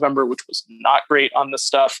were in November, which was not great on this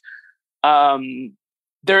stuff,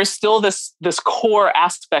 there is still this core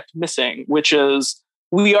aspect missing, which is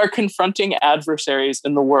we are confronting adversaries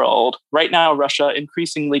in the world, right now, Russia,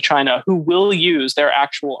 increasingly China, who will use their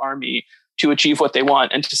actual army to achieve what they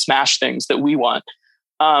want and to smash things that we want.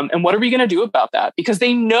 And what are we going to do about that? Because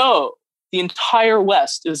they know the entire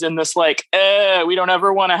West is in this like, we don't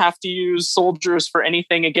ever want to have to use soldiers for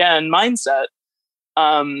anything again mindset.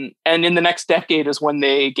 And in the next decade is when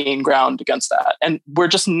they gain ground against that. And we're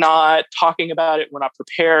just not talking about it. We're not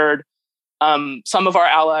prepared. Some of our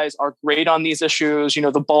allies are great on these issues.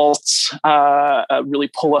 The Balts really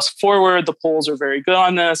pull us forward. The Poles are very good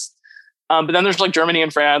on this. But then there's like Germany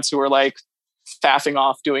and France who are like faffing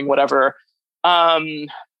off doing whatever.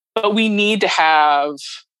 But we need to have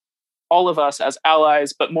all of us as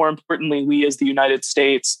allies, but more importantly, we as the United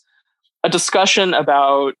States, a discussion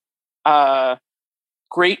about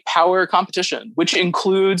great power competition, which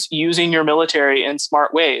includes using your military in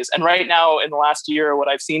smart ways. And right now, in the last year, what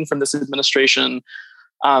I've seen from this administration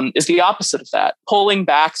is the opposite of that, pulling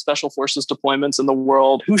back special forces deployments in the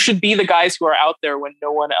world. Who should be the guys who are out there when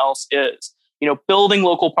no one else is? Building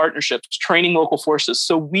local partnerships, training local forces,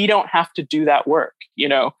 so we don't have to do that work.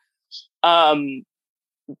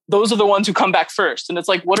 Those are the ones who come back first. And it's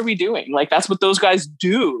like, what are we doing? Like, that's what those guys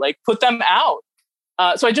do. Like, put them out.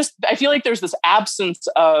 So I feel like there's this absence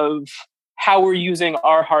of how we're using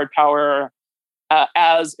our hard power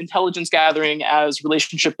as intelligence gathering, as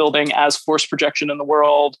relationship building, as force projection in the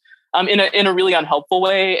world, in a really unhelpful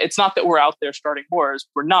way. It's not that we're out there starting wars.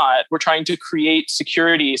 We're not. We're trying to create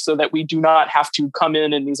security so that we do not have to come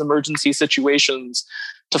in these emergency situations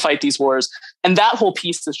to fight these wars. And that whole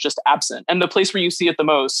piece is just absent. And the place where you see it the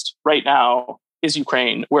most right now is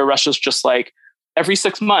Ukraine, where Russia's just like, every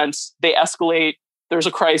 6 months, they escalate. There's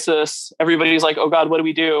a crisis. Everybody's like, oh God, what do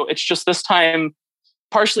we do? It's just this time,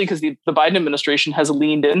 partially because the Biden administration has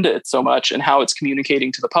leaned into it so much and how it's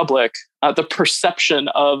communicating to the public. The perception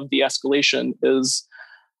of the escalation is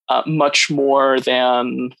much more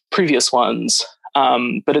than previous ones.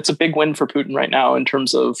 But it's a big win for Putin right now in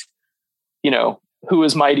terms of, who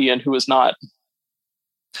is mighty and who is not.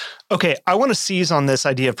 Okay, I want to seize on this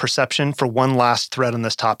idea of perception for one last thread on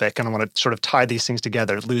this topic, and I want to sort of tie these things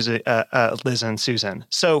together, Liz and Susan.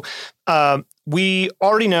 So we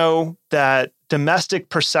already know that domestic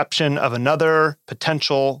perception of another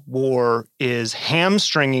potential war is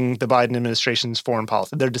hamstringing the Biden administration's foreign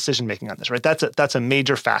policy, their decision-making on this, right? That's a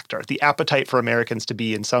major factor. The appetite for Americans to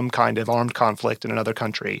be in some kind of armed conflict in another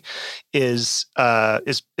country is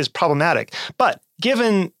problematic. But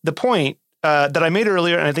given the point that I made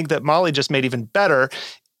earlier, and I think that Molly just made even better,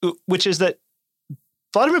 which is that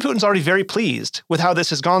Vladimir Putin's already very pleased with how this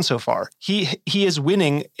has gone so far. He is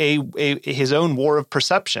winning his own war of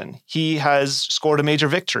perception. He has scored a major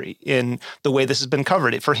victory in the way this has been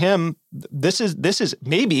covered. For him, this is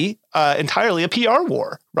maybe entirely a PR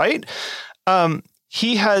war, right?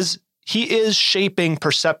 He is shaping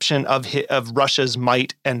perception of Russia's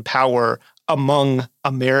might and power among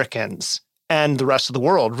Americans and the rest of the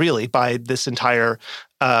world, really, by this entire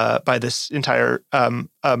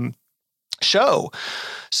show.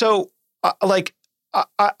 So,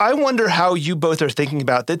 I wonder how you both are thinking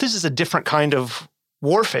about that. This is a different kind of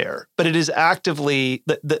warfare, but it is actively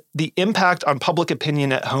the impact on public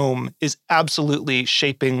opinion at home is absolutely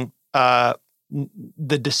shaping the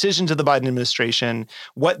decisions of the Biden administration,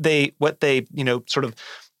 what they sort of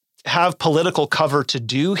have political cover to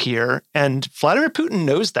do here. And Vladimir Putin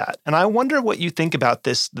knows that. And I wonder what you think about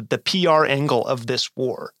this, the PR angle of this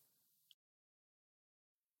war.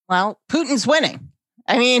 Well, Putin's winning.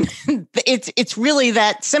 I mean, it's really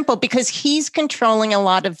that simple because he's controlling a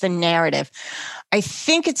lot of the narrative. I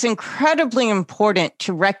think it's incredibly important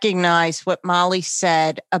to recognize what Molly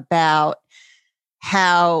said about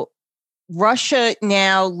how Russia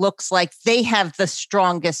now looks like they have the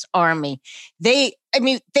strongest army. They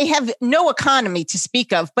have no economy to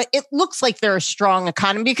speak of, but it looks like they're a strong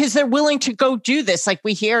economy because they're willing to go do this. Like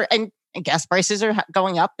we hear, and gas prices are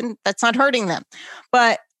going up, and that's not hurting them.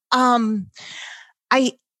 But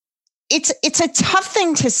it's a tough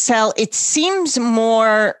thing to sell. It seems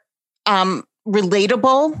more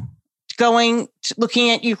relatable looking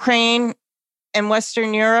at Ukraine and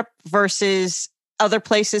Western Europe versus other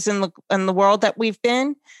places in the world that we've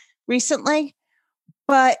been recently.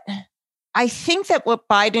 But I think that what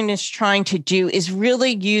Biden is trying to do is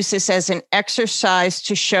really use this as an exercise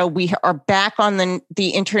to show we are back on the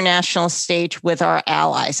international stage with our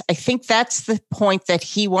allies. I think that's the point that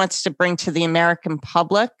he wants to bring to the American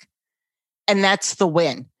public. And that's the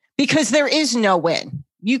win, because there is no win.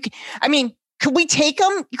 Could we take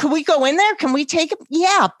them? Could we go in there? Can we take them?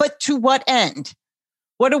 Yeah. But to what end?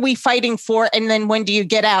 what are we fighting for? And then when do you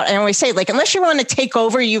get out? And I always say, like, unless you want to take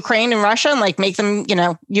over Ukraine and Russia and like make them,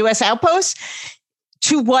 U.S. outposts,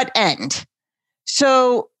 to what end?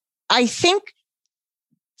 So I think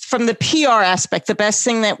from the PR aspect, the best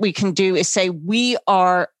thing that we can do is say we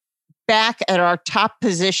are back at our top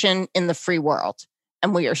position in the free world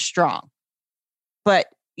and we are strong. But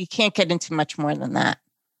you can't get into much more than that.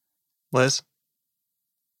 Liz?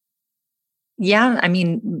 Yeah, I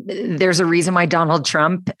mean, there's a reason why Donald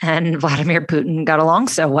Trump and Vladimir Putin got along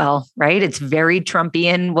so well, right? It's very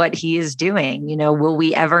Trumpian what he is doing. Will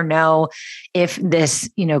we ever know if this,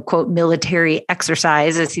 quote, military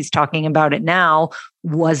exercise, as he's talking about it now,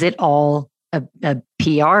 was it all a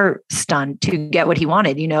PR stunt to get what he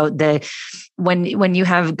wanted? When you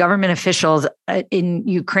have government officials in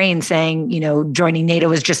Ukraine saying, joining NATO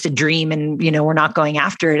was just a dream and, we're not going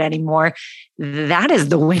after it anymore, that is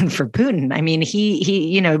the win for Putin. I mean,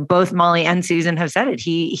 he both Molly and Susan have said it.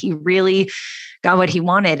 He really got what he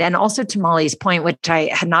wanted. And also to Molly's point, which I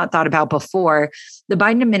had not thought about before, the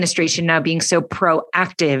Biden administration now being so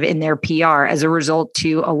proactive in their PR as a result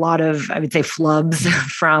to a lot of, I would say, flubs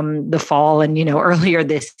from the fall and, earlier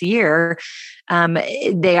this year.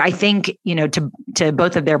 They, I think, to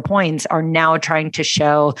both of their points, are now trying to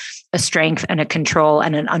show a strength and a control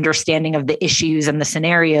and an understanding of the issues and the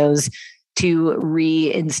scenarios to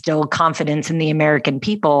reinstill confidence in the American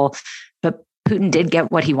people. But Putin did get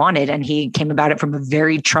what he wanted, and he came about it from a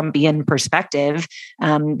very Trumpian perspective.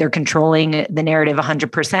 They're controlling the narrative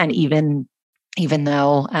 100%, even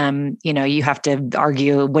though, you have to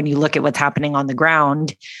argue when you look at what's happening on the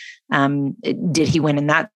ground. Did he win in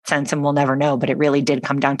that sense? And we'll never know. But it really did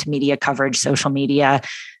come down to media coverage, social media,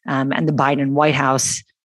 and the Biden White House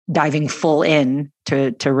diving full in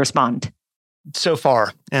to respond. So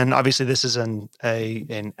far, and obviously this is an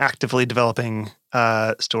actively developing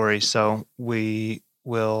story, so we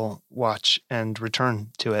will watch and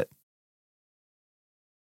return to it.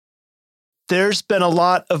 There's been a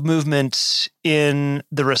lot of movement in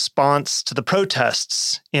the response to the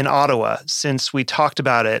protests in Ottawa since we talked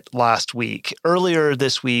about it last week. Earlier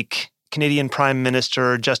this week, Canadian Prime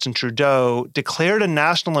Minister Justin Trudeau declared a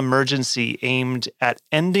national emergency aimed at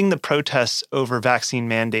ending the protests over vaccine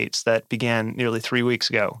mandates that began nearly 3 weeks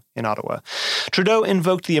ago in Ottawa. Trudeau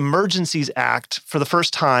invoked the Emergencies Act for the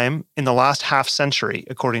first time in the last half century,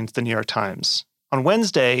 according to the New York Times. On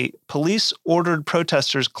Wednesday, police ordered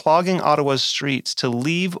protesters clogging Ottawa's streets to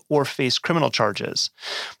leave or face criminal charges.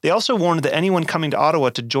 They also warned that anyone coming to Ottawa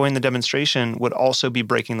to join the demonstration would also be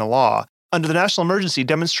breaking the law. Under the national emergency,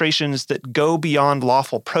 demonstrations that go beyond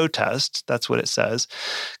lawful protest, that's what it says,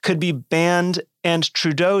 could be banned, and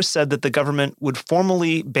Trudeau said that the government would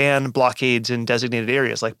formally ban blockades in designated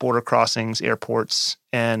areas like border crossings, airports,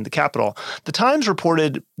 and the capital. The Times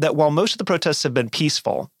reported that while most of the protests have been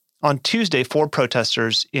peaceful, on Tuesday, 4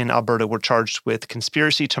 protesters in Alberta were charged with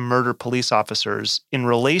conspiracy to murder police officers in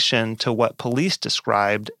relation to what police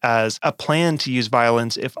described as a plan to use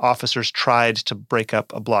violence if officers tried to break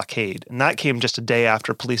up a blockade. And that came just a day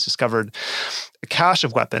after police discovered a cache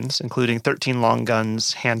of weapons, including 13 long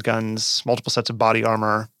guns, handguns, multiple sets of body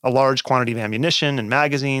armor, a large quantity of ammunition and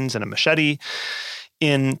magazines, and a machete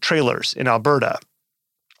in trailers in Alberta.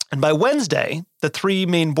 And by Wednesday, the 3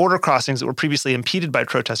 main border crossings that were previously impeded by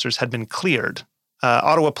protesters had been cleared.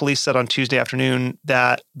 Ottawa police said on Tuesday afternoon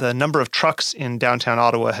that the number of trucks in downtown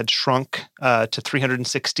Ottawa had shrunk to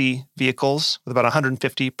 360 vehicles, with about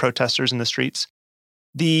 150 protesters in the streets.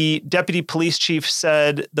 The deputy police chief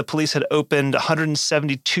said the police had opened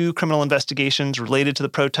 172 criminal investigations related to the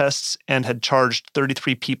protests and had charged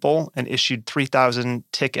 33 people and issued 3,000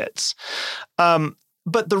 tickets.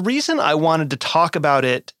 But the reason I wanted to talk about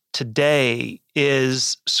it today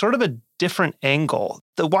is sort of a different angle.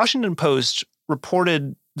 The Washington Post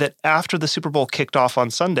reported that after the Super Bowl kicked off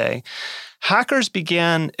on Sunday, hackers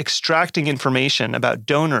began extracting information about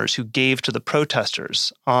donors who gave to the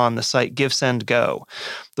protesters on the site GiveSendGo.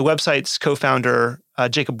 The website's co-founder,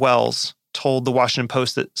 Jacob Wells, told the Washington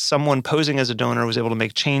Post that someone posing as a donor was able to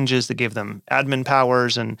make changes that gave them admin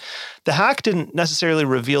powers. And the hack didn't necessarily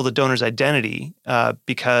reveal the donor's identity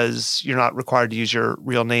because you're not required to use your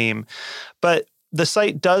real name. But the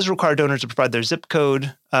site does require donors to provide their zip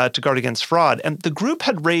code to guard against fraud. And the group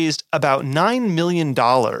had raised about $9 million,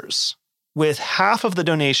 with half of the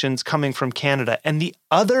donations coming from Canada and the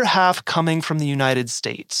other half coming from the United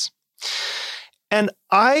States. And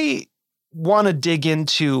I want to dig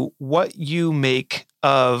into what you make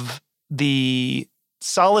of the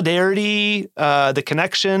solidarity, the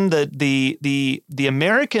connection, the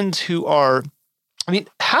Americans who are, I mean,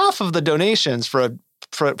 half of the donations for a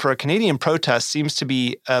for a Canadian protest seems to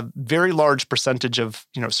be a very large percentage of,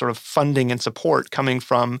 sort of funding and support coming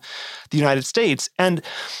from the United States. And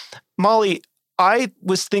Molly, I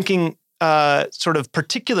was thinking sort of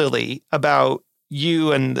particularly about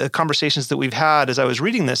you and the conversations that we've had as I was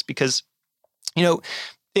reading this, because,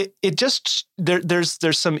 it just,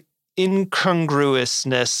 there's some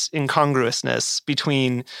incongruousness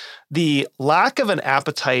between the lack of an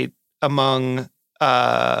appetite among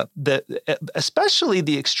especially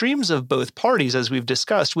the extremes of both parties, as we've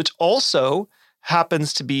discussed, which also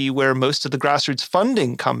happens to be where most of the grassroots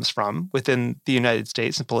funding comes from within the United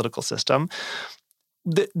States and political system.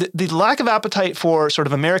 The lack of appetite for sort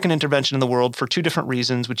of American intervention in the world for two different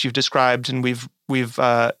reasons, which you've described and we've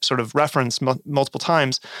sort of referenced multiple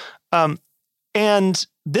times, and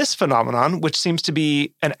this phenomenon, which seems to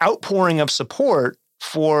be an outpouring of support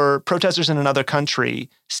for protesters in another country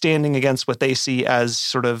standing against what they see as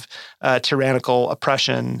sort of tyrannical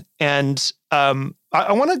oppression. And I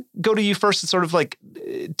want to go to you first and sort of like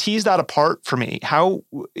tease that apart for me. How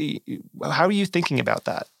are you thinking about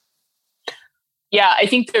that? Yeah, I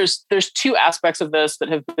think there's two aspects of this that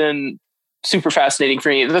have been super fascinating for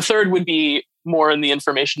me. The third would be more in the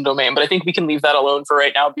information domain, but I think we can leave that alone for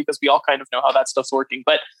right now because we all kind of know how that stuff's working.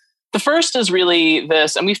 But the first is really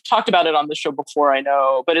this, and we've talked about it on the show before, I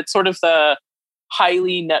know, but it's sort of the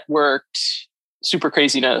highly networked super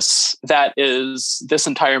craziness that is this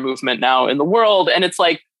entire movement now in the world. And it's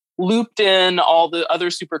like looped in all the other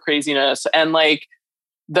super craziness, and like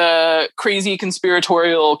the crazy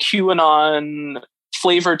conspiratorial QAnon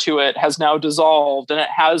flavor to it has now dissolved, and it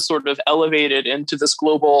has sort of elevated into this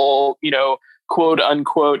global, quote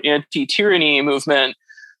unquote anti-tyranny movement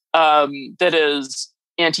that is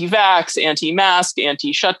anti-vax, anti-mask,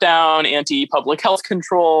 anti-shutdown, anti-public health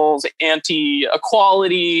controls,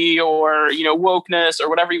 anti-equality, or wokeness, or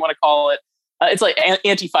whatever you want to call it. It's like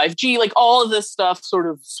anti-5G, like all of this stuff sort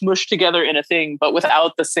of smushed together in a thing, but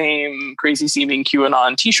without the same crazy seeming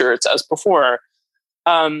QAnon t-shirts as before.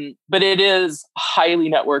 But it is highly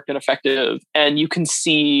networked and effective, and you can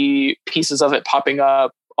see pieces of it popping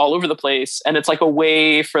up all over the place. And it's like a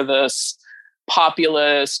way for this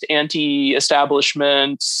populist,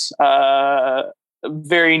 anti-establishment,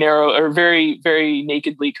 very narrow or very, very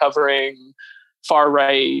nakedly covering far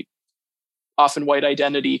right, often white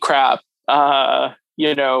identity crap.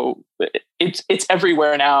 It's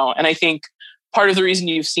everywhere now. And I think part of the reason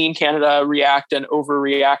you've seen Canada react and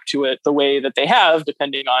overreact to it the way that they have,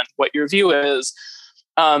 depending on what your view is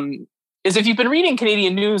if you've been reading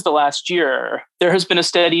Canadian news the last year, there has been a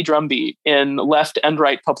steady drumbeat in left and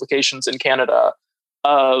right publications in Canada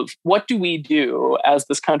of what do we do as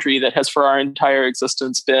this country that has for our entire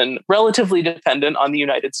existence been relatively dependent on the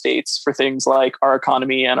United States for things like our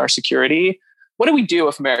economy and our security. What do we do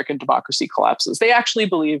if American democracy collapses? They actually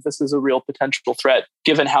believe this is a real potential threat,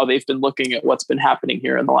 given how they've been looking at what's been happening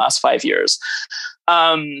here in the last 5 years.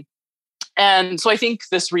 And so I think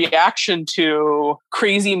this reaction to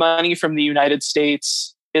crazy money from the United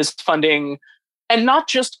States is funding, and not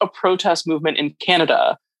just a protest movement in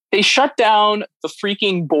Canada. They shut down the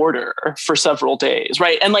freaking border for several days,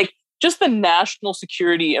 right? And like just the national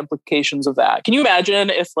security implications of that. Can you imagine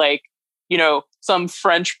if some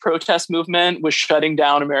French protest movement was shutting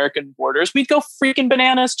down American borders? We'd go freaking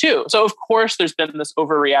bananas too. So of course there's been this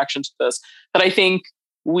overreaction to this that I think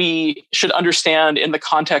we should understand in the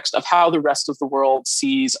context of how the rest of the world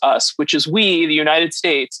sees us, which is we, the United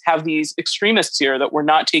States, have these extremists here that we're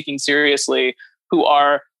not taking seriously, who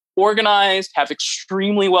are organized, have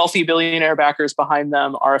extremely wealthy billionaire backers behind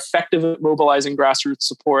them, are effective at mobilizing grassroots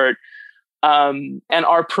support, and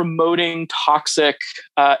are promoting toxic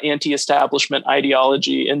anti-establishment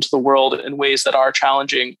ideology into the world in ways that are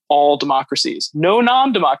challenging all democracies. No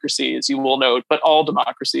non-democracies, you will note, but all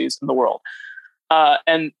democracies in the world.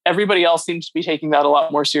 And everybody else seems to be taking that a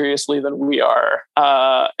lot more seriously than we are.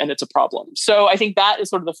 And it's a problem. So I think that is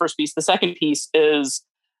sort of the first piece. The second piece is,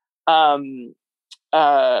 I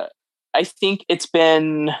think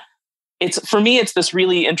for me, it's this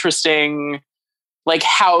really interesting, like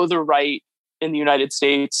how the right in the United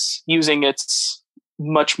States, using its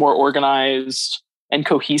much more organized and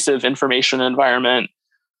cohesive information environment,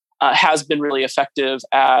 has been really effective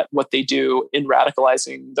at what they do in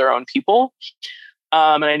radicalizing their own people.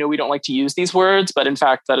 And I know we don't like to use these words, but in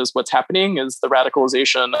fact, that is what's happening, is the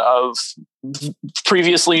radicalization of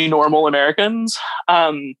previously normal Americans.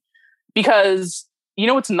 Because,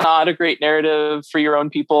 it's not a great narrative for your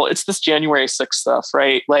own people. It's this January 6th stuff,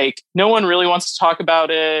 right? Like no one really wants to talk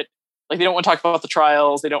about it. Like they don't want to talk about the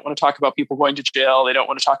trials. They don't want to talk about people going to jail. They don't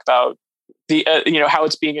want to talk about the, how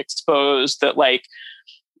it's being exposed, that like,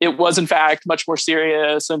 it was in fact much more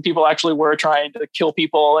serious and people actually were trying to kill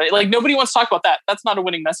people. Like nobody wants to talk about that. That's not a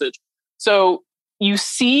winning message. So you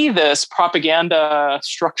see this propaganda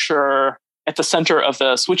structure at the center of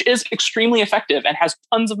this, which is extremely effective and has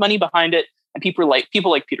tons of money behind it. And people like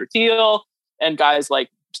Peter Thiel and guys like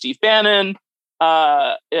Steve Bannon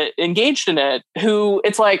engaged in it, who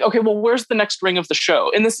it's like, okay, well, where's the next ring of the show?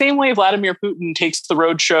 In the same way Vladimir Putin takes the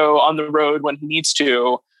road show on the road when he needs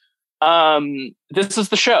to, this is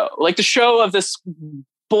the show. Like the show of this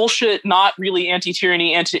bullshit, not really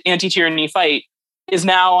anti-tyranny fight is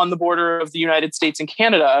now on the border of the United States and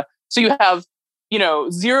Canada. So you have,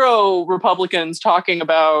 zero Republicans talking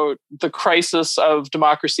about the crisis of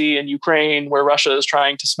democracy in Ukraine, where Russia is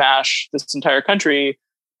trying to smash this entire country,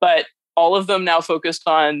 but all of them now focused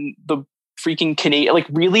on the freaking Canadian. Like,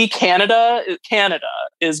 really, Canada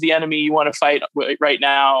is the enemy you want to fight right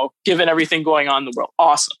now, given everything going on in the world.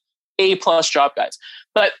 Awesome. A+ job, guys.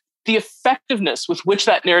 But the effectiveness with which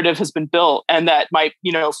that narrative has been built, and that my,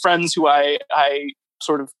 friends who I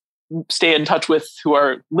sort of stay in touch with who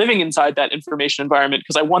are living inside that information environment,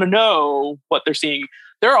 because I want to know what they're seeing,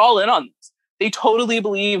 they're all in on this. They totally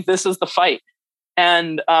believe this is the fight.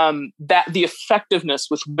 And that the effectiveness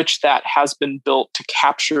with which that has been built to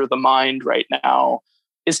capture the mind right now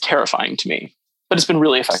is terrifying to me. But it's been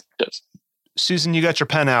really effective. Susan, you got your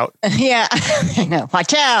pen out. Yeah, I know.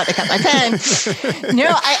 Watch out. I got my pen. No,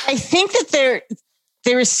 I think that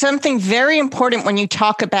there is something very important when you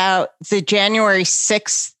talk about the January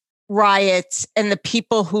 6th riots and the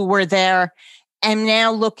people who were there, and now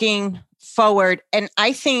looking forward. And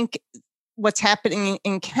I think what's happening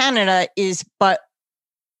in Canada is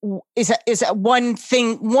one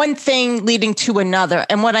thing leading to another.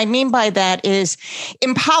 And what I mean by that is,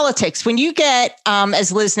 in politics, when you get,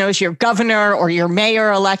 as Liz knows, your governor or your mayor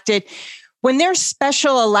elected, when there's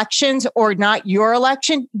special elections or not your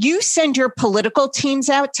election, you send your political teams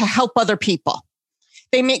out to help other people.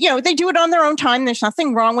 They do it on their own time. There's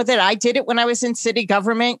nothing wrong with it. I did it when I was in city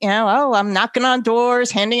government. I'm knocking on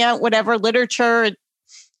doors, handing out whatever literature,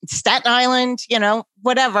 Staten Island,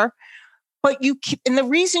 whatever. But and the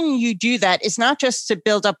reason you do that is not just to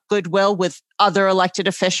build up goodwill with other elected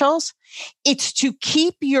officials. It's to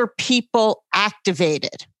keep your people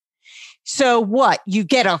activated. So what? You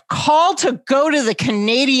get a call to go to the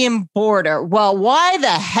Canadian border. Well, why the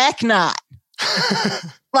heck not?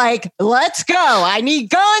 Like, let's go. I need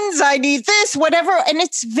guns. I need this, whatever. And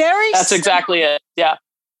that's exactly it. Yeah.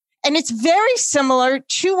 And it's very similar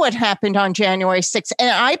to what happened on January 6th.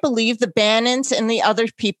 And I believe the Bannons and the other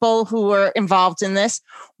people who were involved in this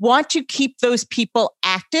want to keep those people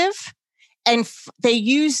active. And they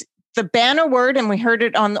use the banner word, and we heard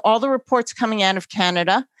it on all the reports coming out of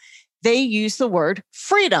Canada. They use the word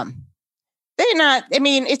freedom.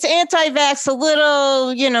 It's anti-vax a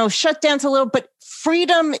little, shutdowns a little, but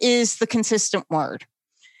freedom is the consistent word.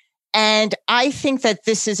 And I think that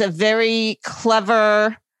this is a very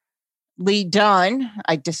cleverly done.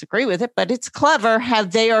 I disagree with it, but it's clever how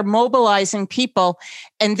they are mobilizing people.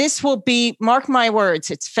 And this will be, mark my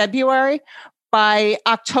words, it's February. By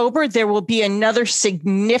October, there will be another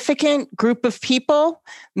significant group of people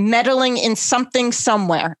meddling in something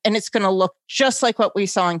somewhere. And it's going to look just like what we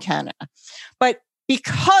saw in Canada. But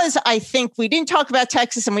because I think we didn't talk about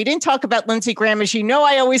Texas and we didn't talk about Lindsey Graham, as you know,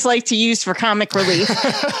 I always like to use for comic relief,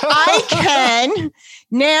 I can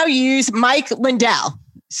now use Mike Lindell.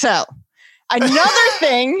 So another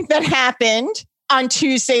thing that happened on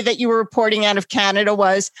Tuesday that you were reporting out of Canada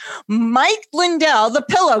was Mike Lindell, the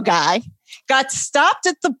pillow guy, got stopped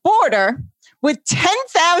at the border with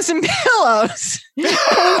 10,000 pillows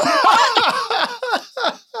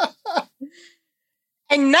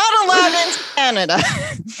and not allowed into Canada.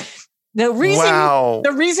 The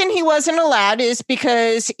reason he wasn't allowed is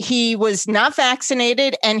because he was not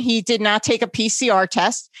vaccinated and he did not take a PCR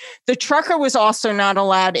test. The trucker was also not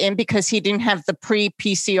allowed in because he didn't have the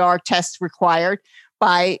pre-PCR test required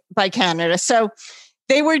by Canada. So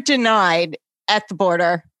they were denied at the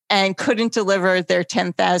border and couldn't deliver their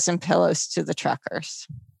 10,000 pillows to the truckers.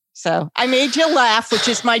 So I made you laugh, which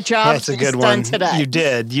is my job. That's a good one. Today. You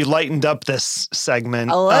did. You lightened up this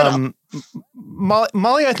segment. A little.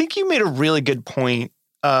 Molly, I think you made a really good point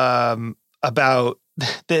about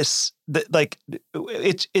this.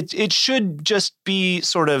 It should just be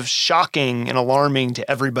sort of shocking and alarming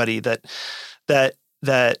to everybody that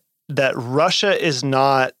Russia is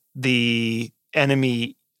not the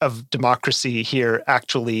enemy of democracy here.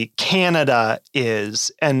 Actually, Canada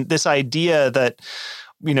is, and this idea that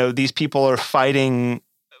these people are fighting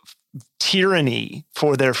tyranny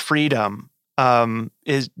for their freedom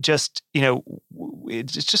is just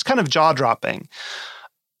it's just kind of jaw dropping.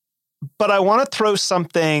 But I want to throw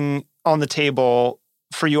something on the table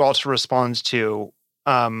for you all to respond to.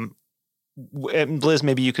 Liz,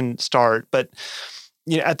 maybe you can start. But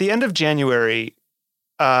at the end of January,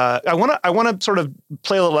 I want to sort of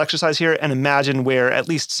play a little exercise here and imagine where at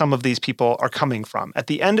least some of these people are coming from. At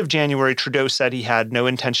the end of January, Trudeau said he had no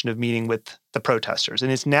intention of meeting with the protesters.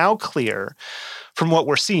 And it's now clear from what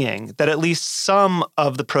we're seeing that at least some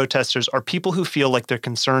of the protesters are people who feel like their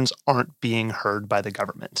concerns aren't being heard by the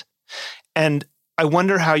government. And I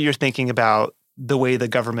wonder how you're thinking about the way the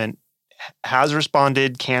government has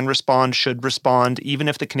responded, can respond, should respond, even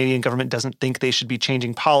if the Canadian government doesn't think they should be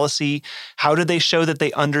changing policy. How do they show that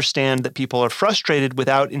they understand that people are frustrated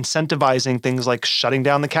without incentivizing things like shutting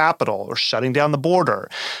down the capital or shutting down the border?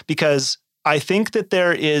 Because I think that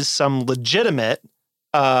there is some legitimate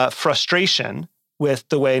frustration with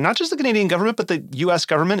the way not just the Canadian government, but the U.S.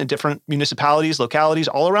 government and different municipalities, localities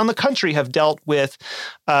all around the country have dealt with.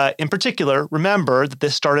 In particular, remember that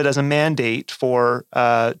this started as a mandate for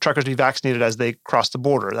truckers to be vaccinated as they cross the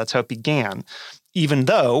border. That's how it began, even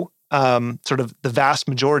though sort of the vast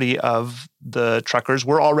majority of the truckers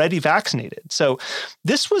were already vaccinated. So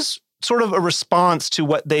this was sort of a response to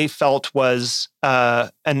what they felt was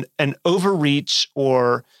an overreach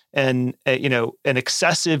or an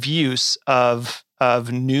excessive use of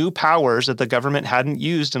new powers that the government hadn't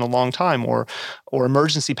used in a long time, or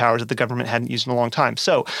emergency powers that the government hadn't used in a long time.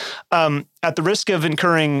 So, at the risk of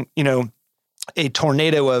incurring, a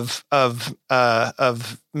tornado of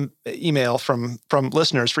email from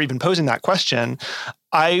listeners for even posing that question,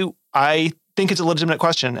 I think it's a legitimate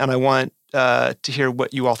question, and I want to hear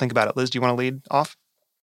what you all think about it. Liz, do you want to lead off?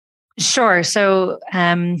 Sure. So,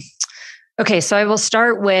 so I will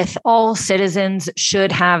start with all citizens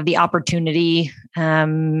should have the opportunity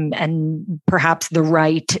and perhaps the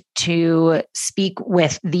right to speak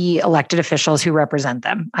with the elected officials who represent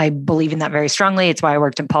them. I believe in that very strongly. It's why I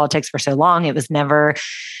worked in politics for so long. It was never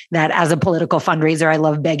that as a political fundraiser, I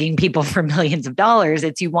love begging people for millions of dollars.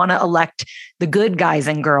 It's you want to elect the good guys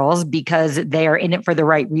and girls because they are in it for the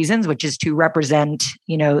right reasons, which is to represent,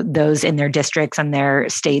 those in their districts and their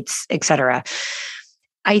states, et cetera.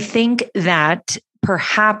 I think that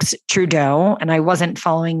perhaps Trudeau, and I wasn't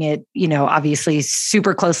following it, obviously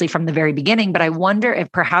super closely from the very beginning, but I wonder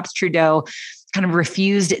if perhaps Trudeau kind of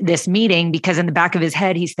refused this meeting because in the back of his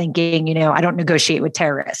head, he's thinking, I don't negotiate with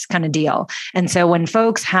terrorists kind of deal. And so when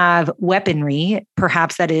folks have weaponry,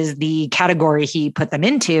 perhaps that is the category he put them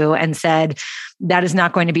into and said, that is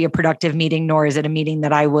not going to be a productive meeting, nor is it a meeting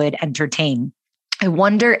that I would entertain. I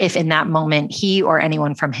wonder if in that moment, he or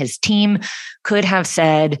anyone from his team could have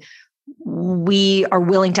said, we are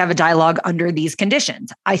willing to have a dialogue under these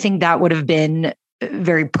conditions. I think that would have been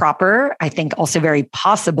very proper. I think also very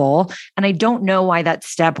possible. And I don't know why that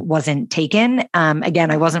step wasn't taken.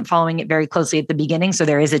 Again, I wasn't following it very closely at the beginning. So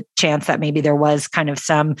there is a chance that maybe there was kind of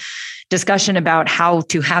some discussion about how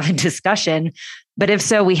to have a discussion. But if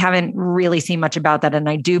so, we haven't really seen much about that. And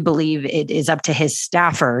I do believe it is up to his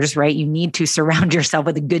staffers, right? You need to surround yourself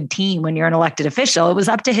with a good team when you're an elected official. It was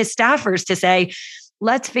up to his staffers to say,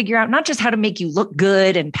 let's figure out not just how to make you look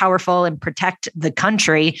good and powerful and protect the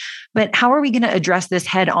country, but how are we going to address this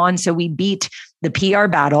head on so we beat the PR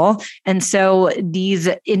battle? And so these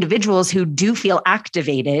individuals who do feel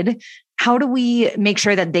activated, how do we make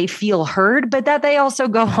sure that they feel heard, but that they also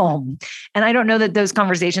go home? And I don't know that those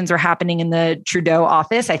conversations are happening in the Trudeau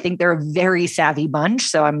office. I think they're a very savvy bunch.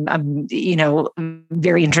 So I'm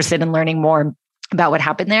very interested in learning more about what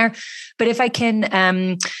happened there. But if I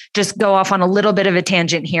can just go off on a little bit of a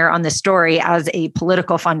tangent here on this story as a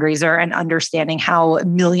political fundraiser and understanding how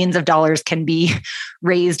millions of dollars can be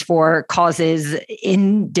raised for causes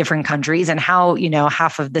in different countries and how,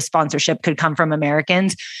 half of the sponsorship could come from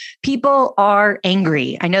Americans. People are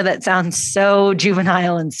angry. I know that sounds so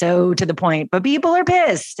juvenile and so to the point, but people are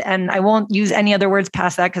pissed. And I won't use any other words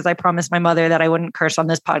past that because I promised my mother that I wouldn't curse on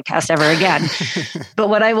this podcast ever again. But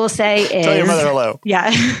what I will say is... Tell your mother hello.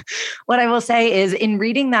 Yeah. What I will say is in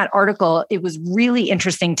reading that article, it was really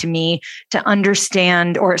interesting to me to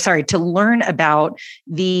understand, to learn about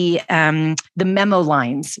the memo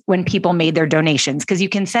lines when people made their donations. Because you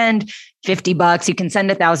can send $50, you can send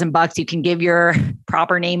 $1,000, you can give your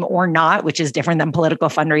proper name or not, which is different than political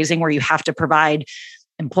fundraising where you have to provide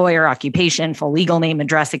employer, occupation, full legal name,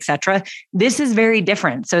 address, etc. This is very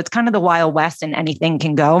different. So it's kind of the Wild West and anything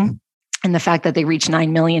can go. And the fact that they reached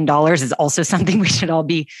 $9 million is also something we should all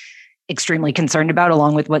be extremely concerned about,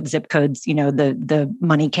 along with what zip codes, the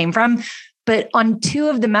money came from. But on two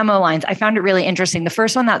of the memo lines, I found it really interesting. The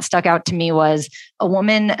first one that stuck out to me was a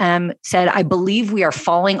woman said, "I believe we are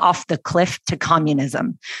falling off the cliff to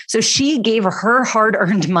communism." So she gave her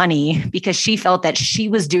hard-earned money because she felt that she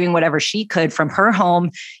was doing whatever she could from her home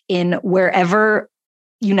in wherever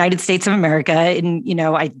United States of America. And,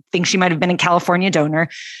 I think she might have been a California donor.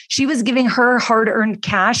 She was giving her hard-earned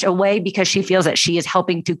cash away because she feels that she is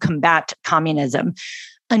helping to combat communism.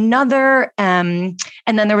 Another, and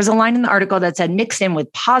then there was a line in the article that said mixed in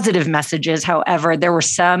with positive messages. However, there were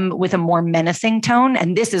some with a more menacing tone.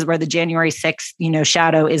 And this is where the January 6th,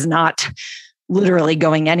 shadow is not literally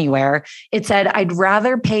going anywhere. It said, "I'd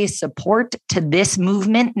rather pay support to this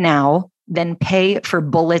movement now than pay for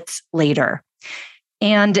bullets later."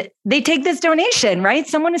 And they take this donation, right?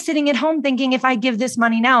 Someone is sitting at home thinking, if I give this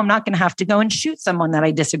money now, I'm not going to have to go and shoot someone that I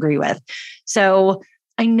disagree with. So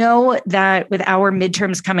I know that with our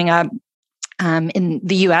midterms coming up in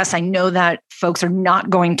the US, I know that folks are not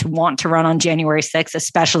going to want to run on January 6th,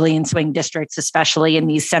 especially in swing districts, especially in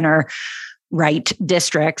these center right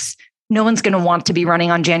districts. No one's going to want to be running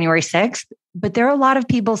on January 6th, but there are a lot of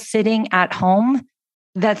people sitting at home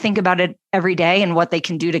that think about it every day and what they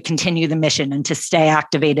can do to continue the mission and to stay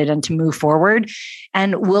activated and to move forward.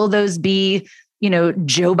 And will those be,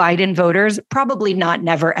 Joe Biden voters? Probably not,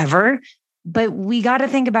 never, ever. But we got to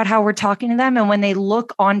think about how we're talking to them. And when they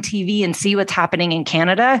look on TV and see what's happening in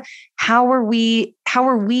Canada, how are we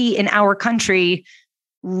in our country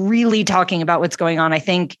really talking about what's going on? I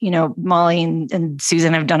think, Molly and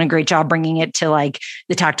Susan have done a great job bringing it to like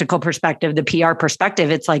the tactical perspective, the PR perspective.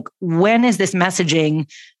 It's like, when is this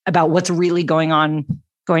messaging about what's really going on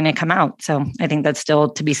going to come out? So I think that's still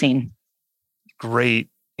to be seen. Great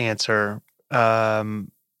answer.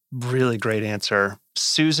 Really great answer.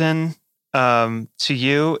 Susan, to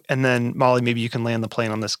you, and then Molly, maybe you can land the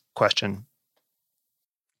plane on this question.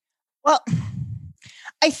 Well,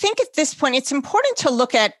 I think at this point, it's important to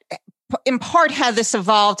look at, in part, how this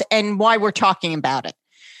evolved and why we're talking about it.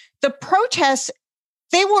 The protests,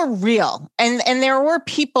 they were real, and there were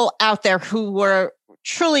people out there who were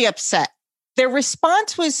truly upset. Their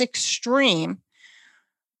response was extreme,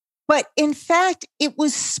 but in fact, it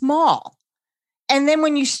was small. And then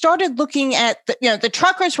when you started looking at, the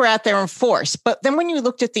truckers were out there in force, but then when you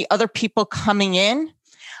looked at the other people coming in,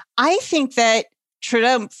 I think that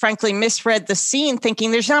Trudeau, frankly, misread the scene,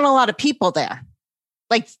 thinking there's not a lot of people there.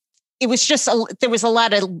 Like, it was just, there was a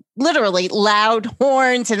lot of literally loud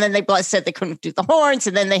horns, and then they said they couldn't do the horns,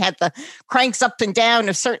 and then they had the cranks up and down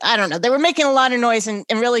of certain, I don't know, they were making a lot of noise and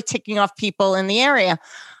really ticking off people in the area.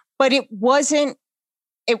 But it wasn't,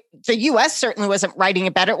 the U.S. certainly wasn't writing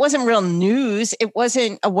about it. It wasn't real news. It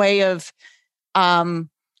wasn't a way of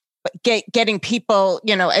getting people,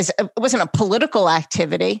 it wasn't a political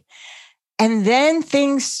activity. And then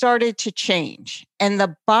things started to change. And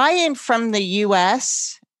the buy-in from the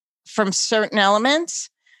U.S., from certain elements,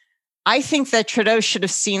 I think that Trudeau should have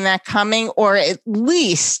seen that coming, or at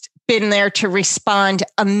least been there to respond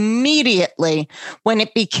immediately when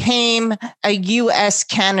it became a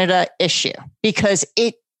U.S.-Canada issue, because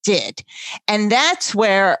it did. And that's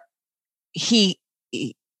where he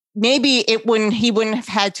wouldn't have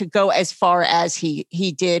had to go as far as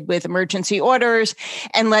he did with emergency orders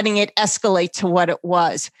and letting it escalate to what it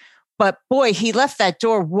was. But boy, he left that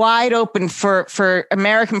door wide open for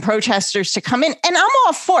American protesters to come in. And I'm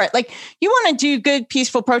all for it. Like, you want to do good,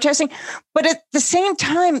 peaceful protesting. But at the same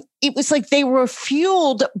time, it was like they were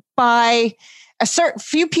fueled by a certain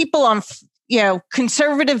few people on,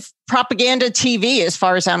 conservative propaganda TV, as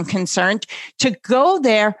far as I'm concerned, to go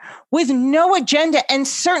there with no agenda. And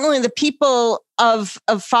certainly the people of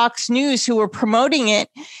Fox News who were promoting it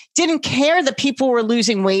didn't care that people were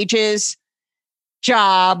losing wages,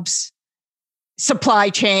 jobs, supply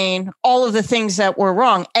chain, all of the things that were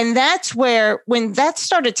wrong. And that's where, when that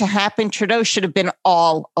started to happen, Trudeau should have been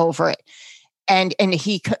all over it. And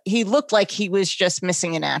he looked like he was just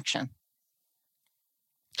missing in action.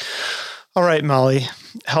 All right, Molly,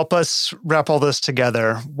 help us wrap all this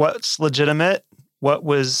together. What's legitimate? What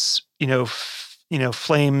was,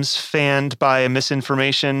 flames fanned by a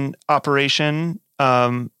misinformation operation?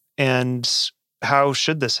 And how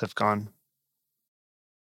should this have gone?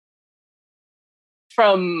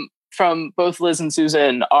 From both Liz and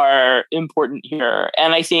Susan are important here.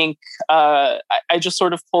 And I think I just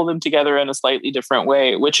sort of pull them together in a slightly different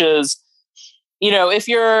way, which is, if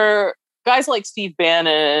you're guys like Steve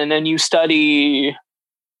Bannon and you study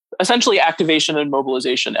essentially activation and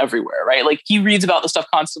mobilization everywhere, right? Like, he reads about the stuff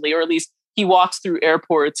constantly, or at least he walks through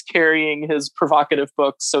airports carrying his provocative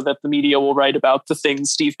books so that the media will write about the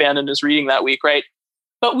things Steve Bannon is reading that week, right?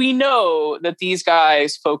 But we know that these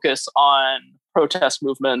guys focus on protest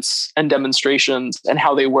movements and demonstrations and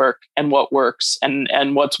how they work and what works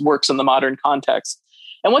and what works in the modern context.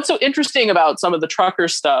 And what's so interesting about some of the trucker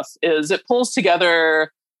stuff is it pulls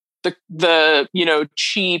together the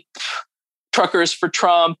cheap truckers for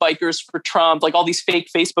Trump, bikers for Trump, like all these fake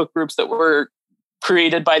Facebook groups that were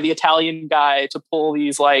created by the Italian guy to pull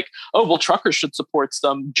these like, oh, well, truckers should support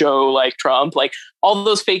some Joe like Trump, like all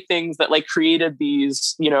those fake things that like created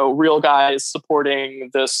these, real guys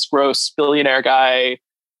supporting this gross billionaire guy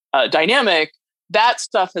dynamic. That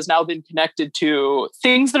stuff has now been connected to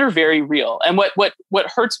things that are very real. And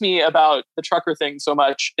what hurts me about the trucker thing so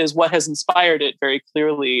much is what has inspired it very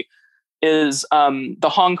clearly is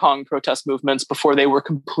the Hong Kong protest movements before they were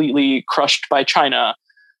completely crushed by China.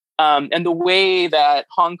 And the way that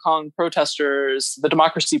Hong Kong protesters, the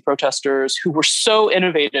democracy protesters, who were so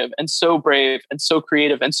innovative and so brave and so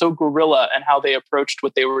creative and so guerrilla in how they approached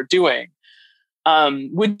what they were doing,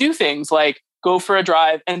 would do things like go for a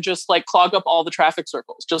drive and just like clog up all the traffic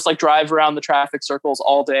circles, just like drive around the traffic circles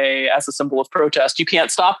all day as a symbol of protest. You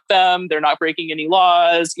can't stop them. They're not breaking any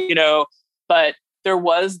laws, but there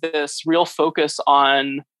was this real focus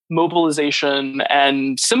on mobilization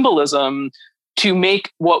and symbolism to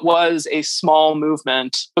make what was a small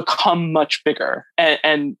movement become much bigger.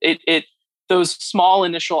 And those small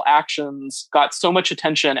initial actions got so much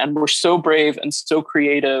attention and were so brave and so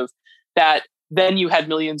creative that then you had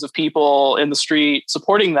millions of people in the street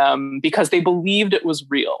supporting them because they believed it was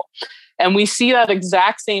real. And we see that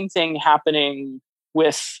exact same thing happening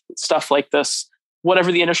with stuff like this. Whatever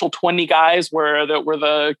the initial 20 guys were that were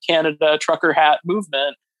the Canada trucker hat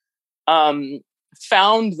movement,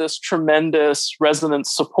 found this tremendous resonant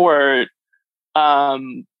support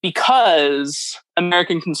because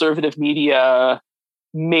American conservative media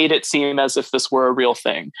made it seem as if this were a real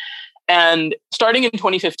thing. And starting in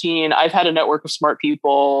 2015, I've had a network of smart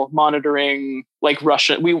people monitoring like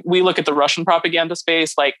Russian. We look at the Russian propaganda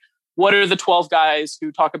space, like what are the 12 guys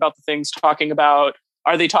who talk about the things talking about?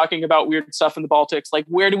 Are they talking about weird stuff in the Baltics? Like,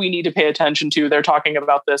 where do we need to pay attention to? They're talking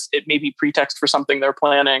about this. It may be pretext for something they're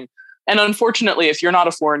planning. And unfortunately, if you're not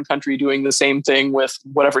a foreign country doing the same thing with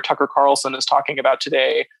whatever Tucker Carlson is talking about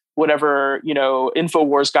today, whatever,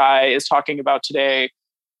 InfoWars guy is talking about today,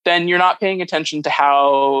 then you're not paying attention to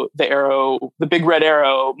how the big red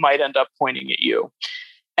arrow might end up pointing at you.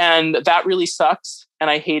 And that really sucks. And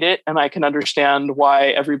I hate it. And I can understand why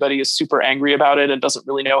everybody is super angry about it and doesn't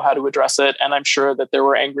really know how to address it. And I'm sure that there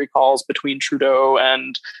were angry calls between Trudeau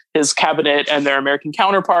and his cabinet and their American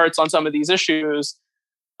counterparts on some of these issues.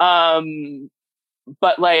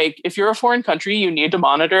 But like, if you're a foreign country, you need to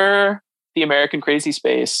monitor the American crazy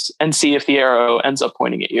space and see if the arrow ends up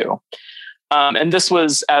pointing at you. And this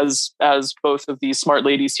was, as both of these smart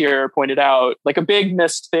ladies here pointed out, like a big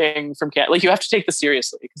missed thing from Canada. Like, you have to take this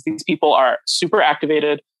seriously because these people are super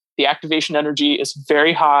activated. The activation energy is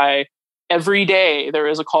very high. Every day there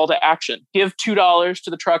is a call to action. Give $2 to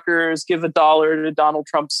the truckers, give $1 to Donald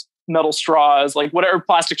Trump's metal straws, like whatever,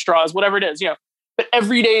 plastic straws, whatever it is, But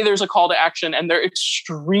every day there's a call to action, and they're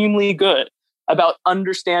extremely good about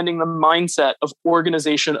understanding the mindset of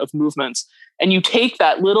organization of movements. And you take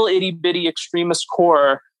that little itty bitty extremist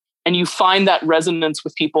core and you find that resonance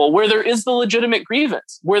with people where there is the legitimate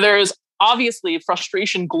grievance, where there is obviously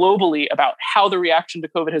frustration globally about how the reaction to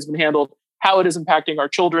COVID has been handled, how it is impacting our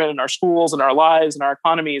children and our schools and our lives and our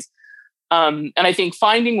economies. And I think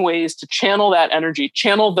finding ways to channel that energy,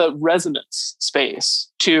 channel the resonance space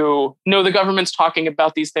to know the government's talking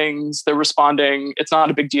about these things, they're responding, it's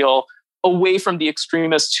not a big deal, away from the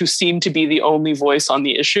extremists who seem to be the only voice on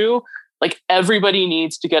the issue. Like, everybody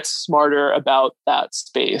needs to get smarter about that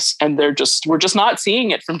space. And we're just not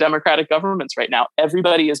seeing it from democratic governments right now.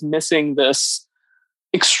 Everybody is missing this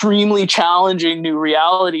extremely challenging new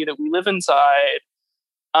reality that we live inside.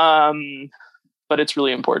 But it's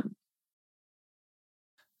really important.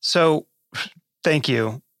 So thank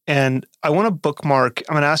you. And I want to bookmark,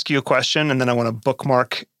 I'm going to ask you a question, and then I want to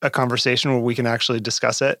bookmark a conversation where we can actually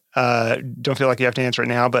discuss it. Don't feel like you have to answer it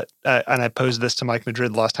now, but, and I posed this to Mike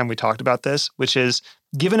Madrid last time we talked about this, which is,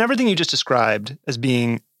 given everything you just described as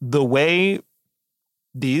being the way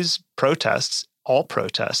these protests, all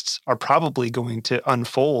protests, are probably going to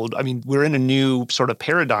unfold. I mean, we're in a new sort of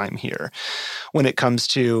paradigm here when it comes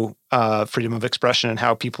to freedom of expression and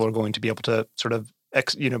how people are going to be able to sort of,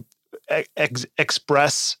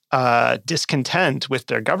 express discontent with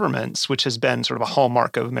their governments, which has been sort of a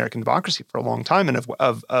hallmark of American democracy for a long time and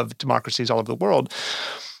of democracies all over the world.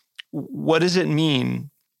 What does it mean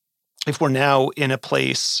if we're now in a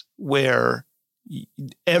place where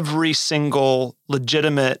every single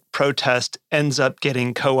legitimate protest ends up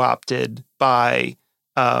getting co-opted by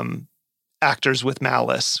actors with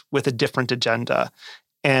malice, with a different agenda.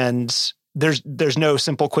 And there's no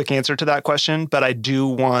simple, quick answer to that question, but I do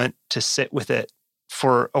want to sit with it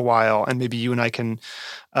for a while, and maybe you and I can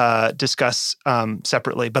discuss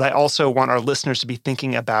separately. But I also want our listeners to be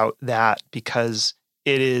thinking about that, because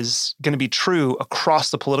it is going to be true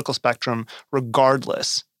across the political spectrum,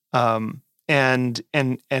 regardless. And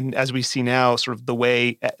as we see now, sort of the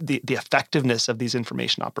way the effectiveness of these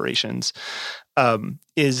information operations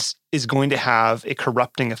is going to have a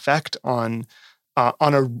corrupting effect on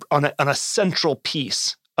a central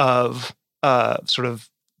piece of sort of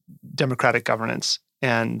democratic governance,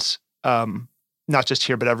 and not just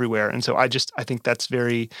here but everywhere. And so I think that's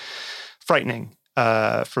very frightening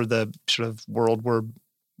for the sort of world we're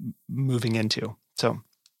moving into. So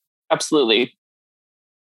absolutely.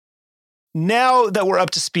 Now that we're up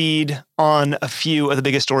to speed on a few of the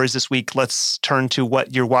biggest stories this week, let's turn to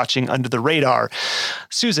what you're watching under the radar.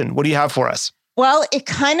 Susan, what do you have for us? Well, it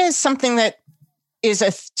kind of is something that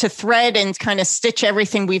is to thread and kind of stitch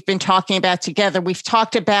everything we've been talking about together. We've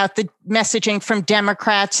talked about the messaging from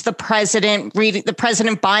Democrats, the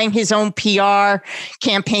president buying his own PR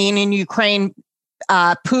campaign in Ukraine,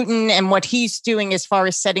 Putin, and what he's doing as far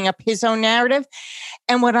as setting up his own narrative.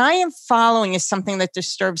 And what I am following is something that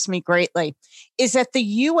disturbs me greatly, is that the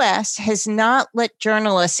U.S. has not let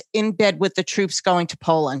journalists in bed with the troops going to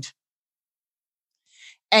Poland.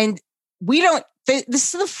 And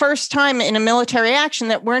this is the first time in a military action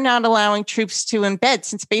that we're not allowing troops to embed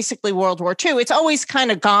since basically World War II. It's always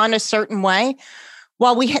kind of gone a certain way.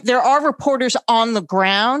 While there are reporters on the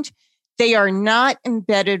ground, they are not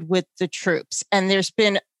embedded with the troops. And there's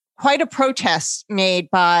been quite a protest made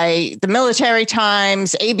by the Military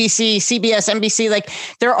Times, ABC, CBS, NBC. Like,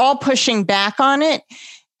 they're all pushing back on it.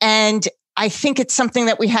 And I think it's something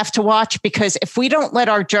that we have to watch, because if we don't let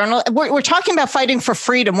our we're talking about fighting for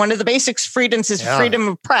freedom. One of the basic freedoms is freedom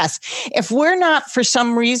of press. If we're not, for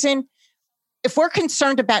some reason, if we're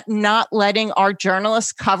concerned about not letting our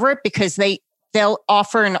journalists cover it because they'll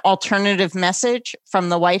offer an alternative message from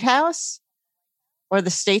the White House or the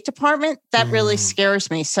State Department, that really scares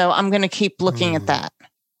me. So I'm going to keep looking at that.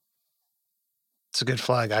 It's a good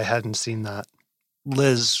flag. I hadn't seen that.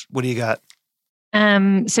 Liz, what do you got?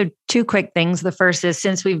 So two quick things. The first is,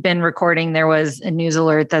 since we've been recording, there was a news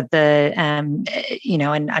alert that and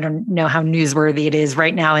I don't know how newsworthy it is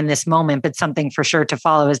right now in this moment, but something for sure to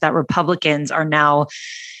follow is that Republicans are now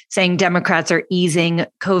saying Democrats are easing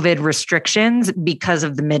COVID restrictions because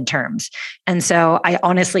of the midterms. And so I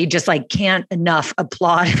honestly just can't enough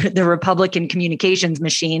applaud the Republican communications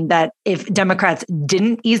machine, that if Democrats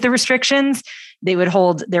didn't ease the restrictions, they would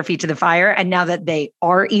hold their feet to the fire. And now that they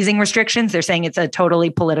are easing restrictions, they're saying it's a totally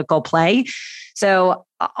political play. So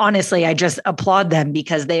honestly, I just applaud them,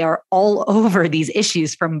 because they are all over these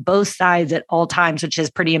issues from both sides at all times, which is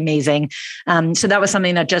pretty amazing. So that was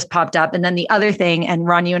something that just popped up. And then the other thing, and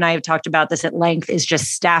Ron, you and I have talked about this at length, is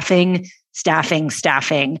just staffing.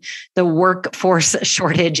 The workforce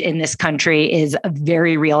shortage in this country is a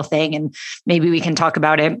very real thing. And maybe we can talk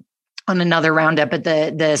about it on another roundup. But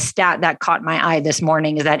the stat that caught my eye this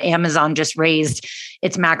morning is that Amazon just raised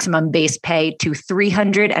its maximum base pay to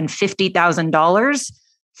 $350,000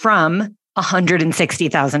 from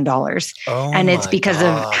 $160,000. And it's because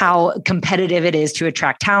of how competitive it is to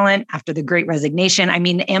attract talent after the Great Resignation. I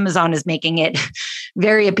mean, Amazon is making it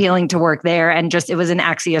very appealing to work there. And it was an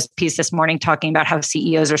Axios piece this morning talking about how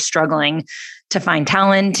CEOs are struggling to find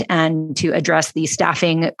talent and to address the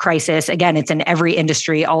staffing crisis. Again, it's in every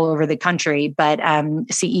industry all over the country, but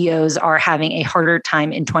CEOs are having a harder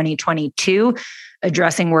time in 2022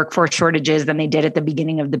 addressing workforce shortages than they did at the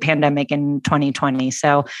beginning of the pandemic in 2020.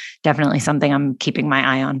 So definitely something I'm keeping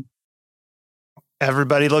my eye on.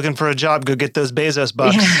 Everybody looking for a job, go get those Bezos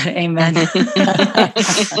bucks. Yeah, amen.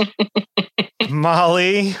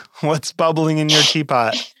 Molly, what's bubbling in your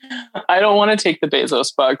teapot? I don't want to take the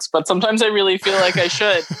Bezos bucks, but sometimes I really feel like I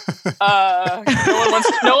should.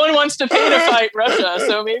 No one wants to pay to fight Russia,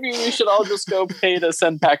 so maybe we should all just go pay to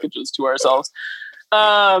send packages to ourselves.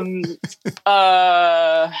 I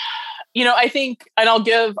think, and I'll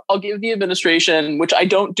give the administration, which I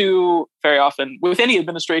don't do very often with any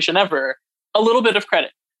administration ever, a little bit of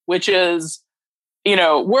credit, which is,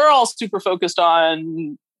 we're all super focused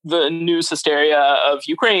on the news hysteria of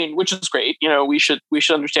Ukraine, which is great. We should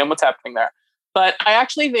understand what's happening there. But I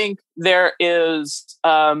actually think there is,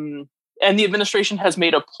 and the administration has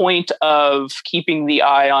made a point of keeping the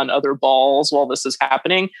eye on other balls while this is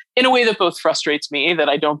happening in a way that both frustrates me, that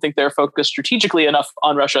I don't think they're focused strategically enough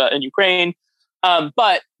on Russia and Ukraine,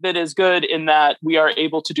 But that is good in that we are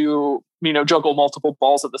able to do, juggle multiple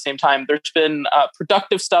balls at the same time. There's been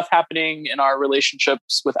productive stuff happening in our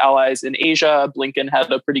relationships with allies in Asia. Blinken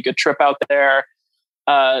had a pretty good trip out there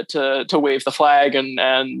to wave the flag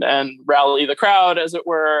and rally the crowd, as it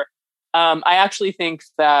were. I actually think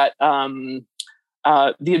that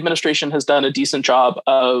the administration has done a decent job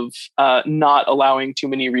of not allowing too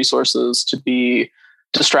many resources to be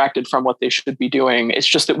distracted from what they should be doing. It's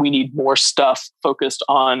just that we need more stuff focused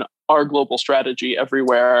on our global strategy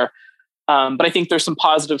everywhere. But I think there's some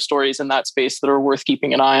positive stories in that space that are worth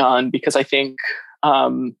keeping an eye on, because I think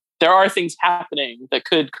there are things happening that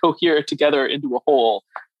could cohere together into a whole.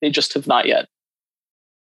 They just have not yet.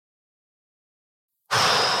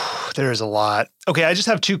 There is a lot. Okay, I just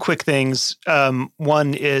have two quick things.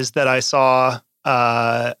 One is that I saw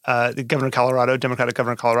the governor of Colorado, Democratic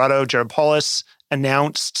governor of Colorado, Jared Polis,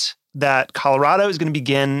 announced that Colorado is going to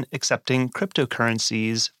begin accepting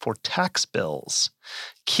cryptocurrencies for tax bills.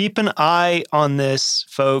 Keep an eye on this,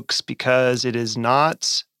 folks, because it is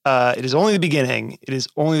not, it is only the beginning. It is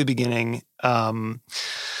only the beginning.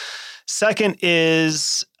 Second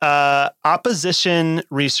is opposition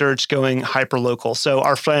research going hyperlocal. So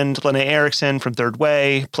our friend Lene Erickson from Third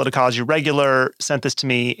Way, Politicology Regular, sent this to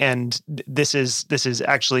me, and this is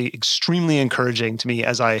actually extremely encouraging to me,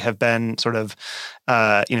 as I have been sort of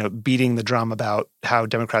beating the drum about how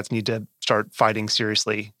Democrats need to start fighting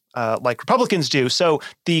seriously like Republicans do. So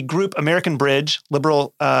the group American Bridge,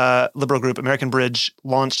 liberal group American Bridge,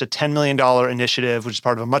 launched a $10 million initiative, which is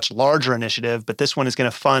part of a much larger initiative. But this one is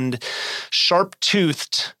going to fund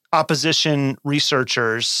sharp-toothed opposition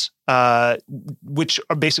researchers, which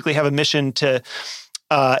basically have a mission to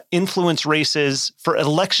influence races for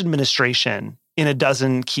election administration in a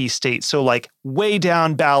dozen key states. So like way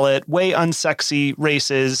down ballot, way unsexy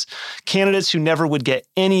races, candidates who never would get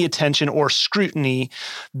any attention or scrutiny.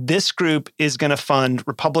 This group is going to fund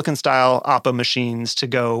Republican-style oppo machines to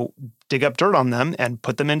go dig up dirt on them and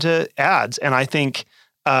put them into ads. And I think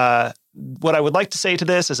what I would like to say to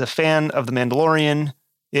this as a fan of The Mandalorian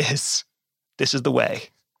is this is the way.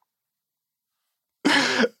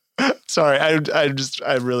 Sorry, I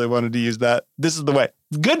really wanted to use that. This is the way.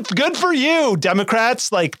 Good for you,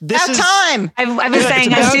 Democrats. Like this is time. I was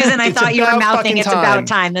saying, Susan, I thought you were mouthing it's about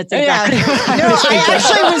time. That's exactly. Yeah. No, I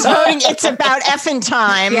actually was voting. It's about effing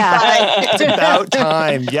time. Yeah, it's about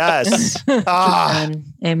time. Yes.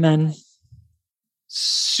 Amen.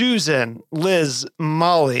 Susan, Liz,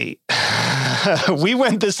 Molly, we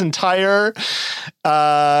went this entire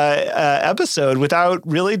episode without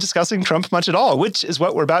really discussing Trump much at all, which is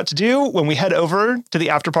what we're about to do when we head over to the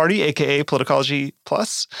after party, aka Politicology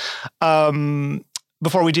Plus.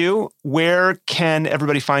 Before we do, where can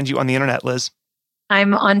everybody find you on the internet, Liz?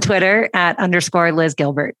 I'm on Twitter at _Liz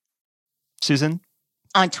Gilbert. Susan?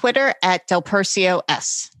 On Twitter at Del Percio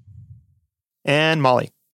S. And Molly?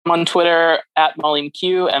 I'm on Twitter at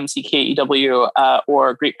MollyMcHugh, MCKEW,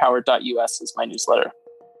 or greatpower.us is my newsletter.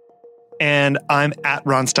 And I'm at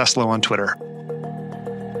Ron Steslow on Twitter.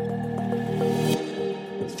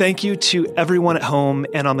 Thank you to everyone at home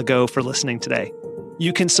and on the go for listening today.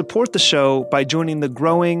 You can support the show by joining the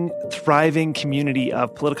growing, thriving community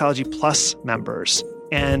of Politicology Plus members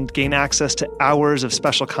and gain access to hours of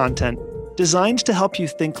special content designed to help you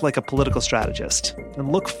think like a political strategist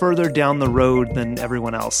and look further down the road than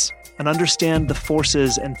everyone else and understand the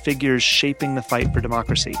forces and figures shaping the fight for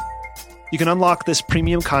democracy. You can unlock this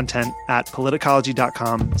premium content at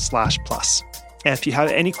politicology.com/plus. And if you have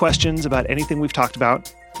any questions about anything we've talked about,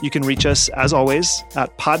 you can reach us, as always,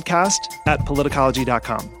 at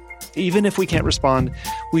podcast@politicology.com. Even if we can't respond,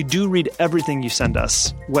 we do read everything you send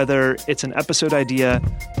us, whether it's an episode idea,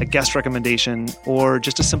 a guest recommendation, or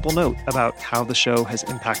just a simple note about how the show has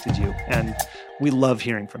impacted you. And we love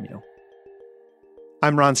hearing from you.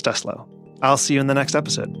 I'm Ron Steslow. I'll see you in the next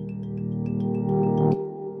episode.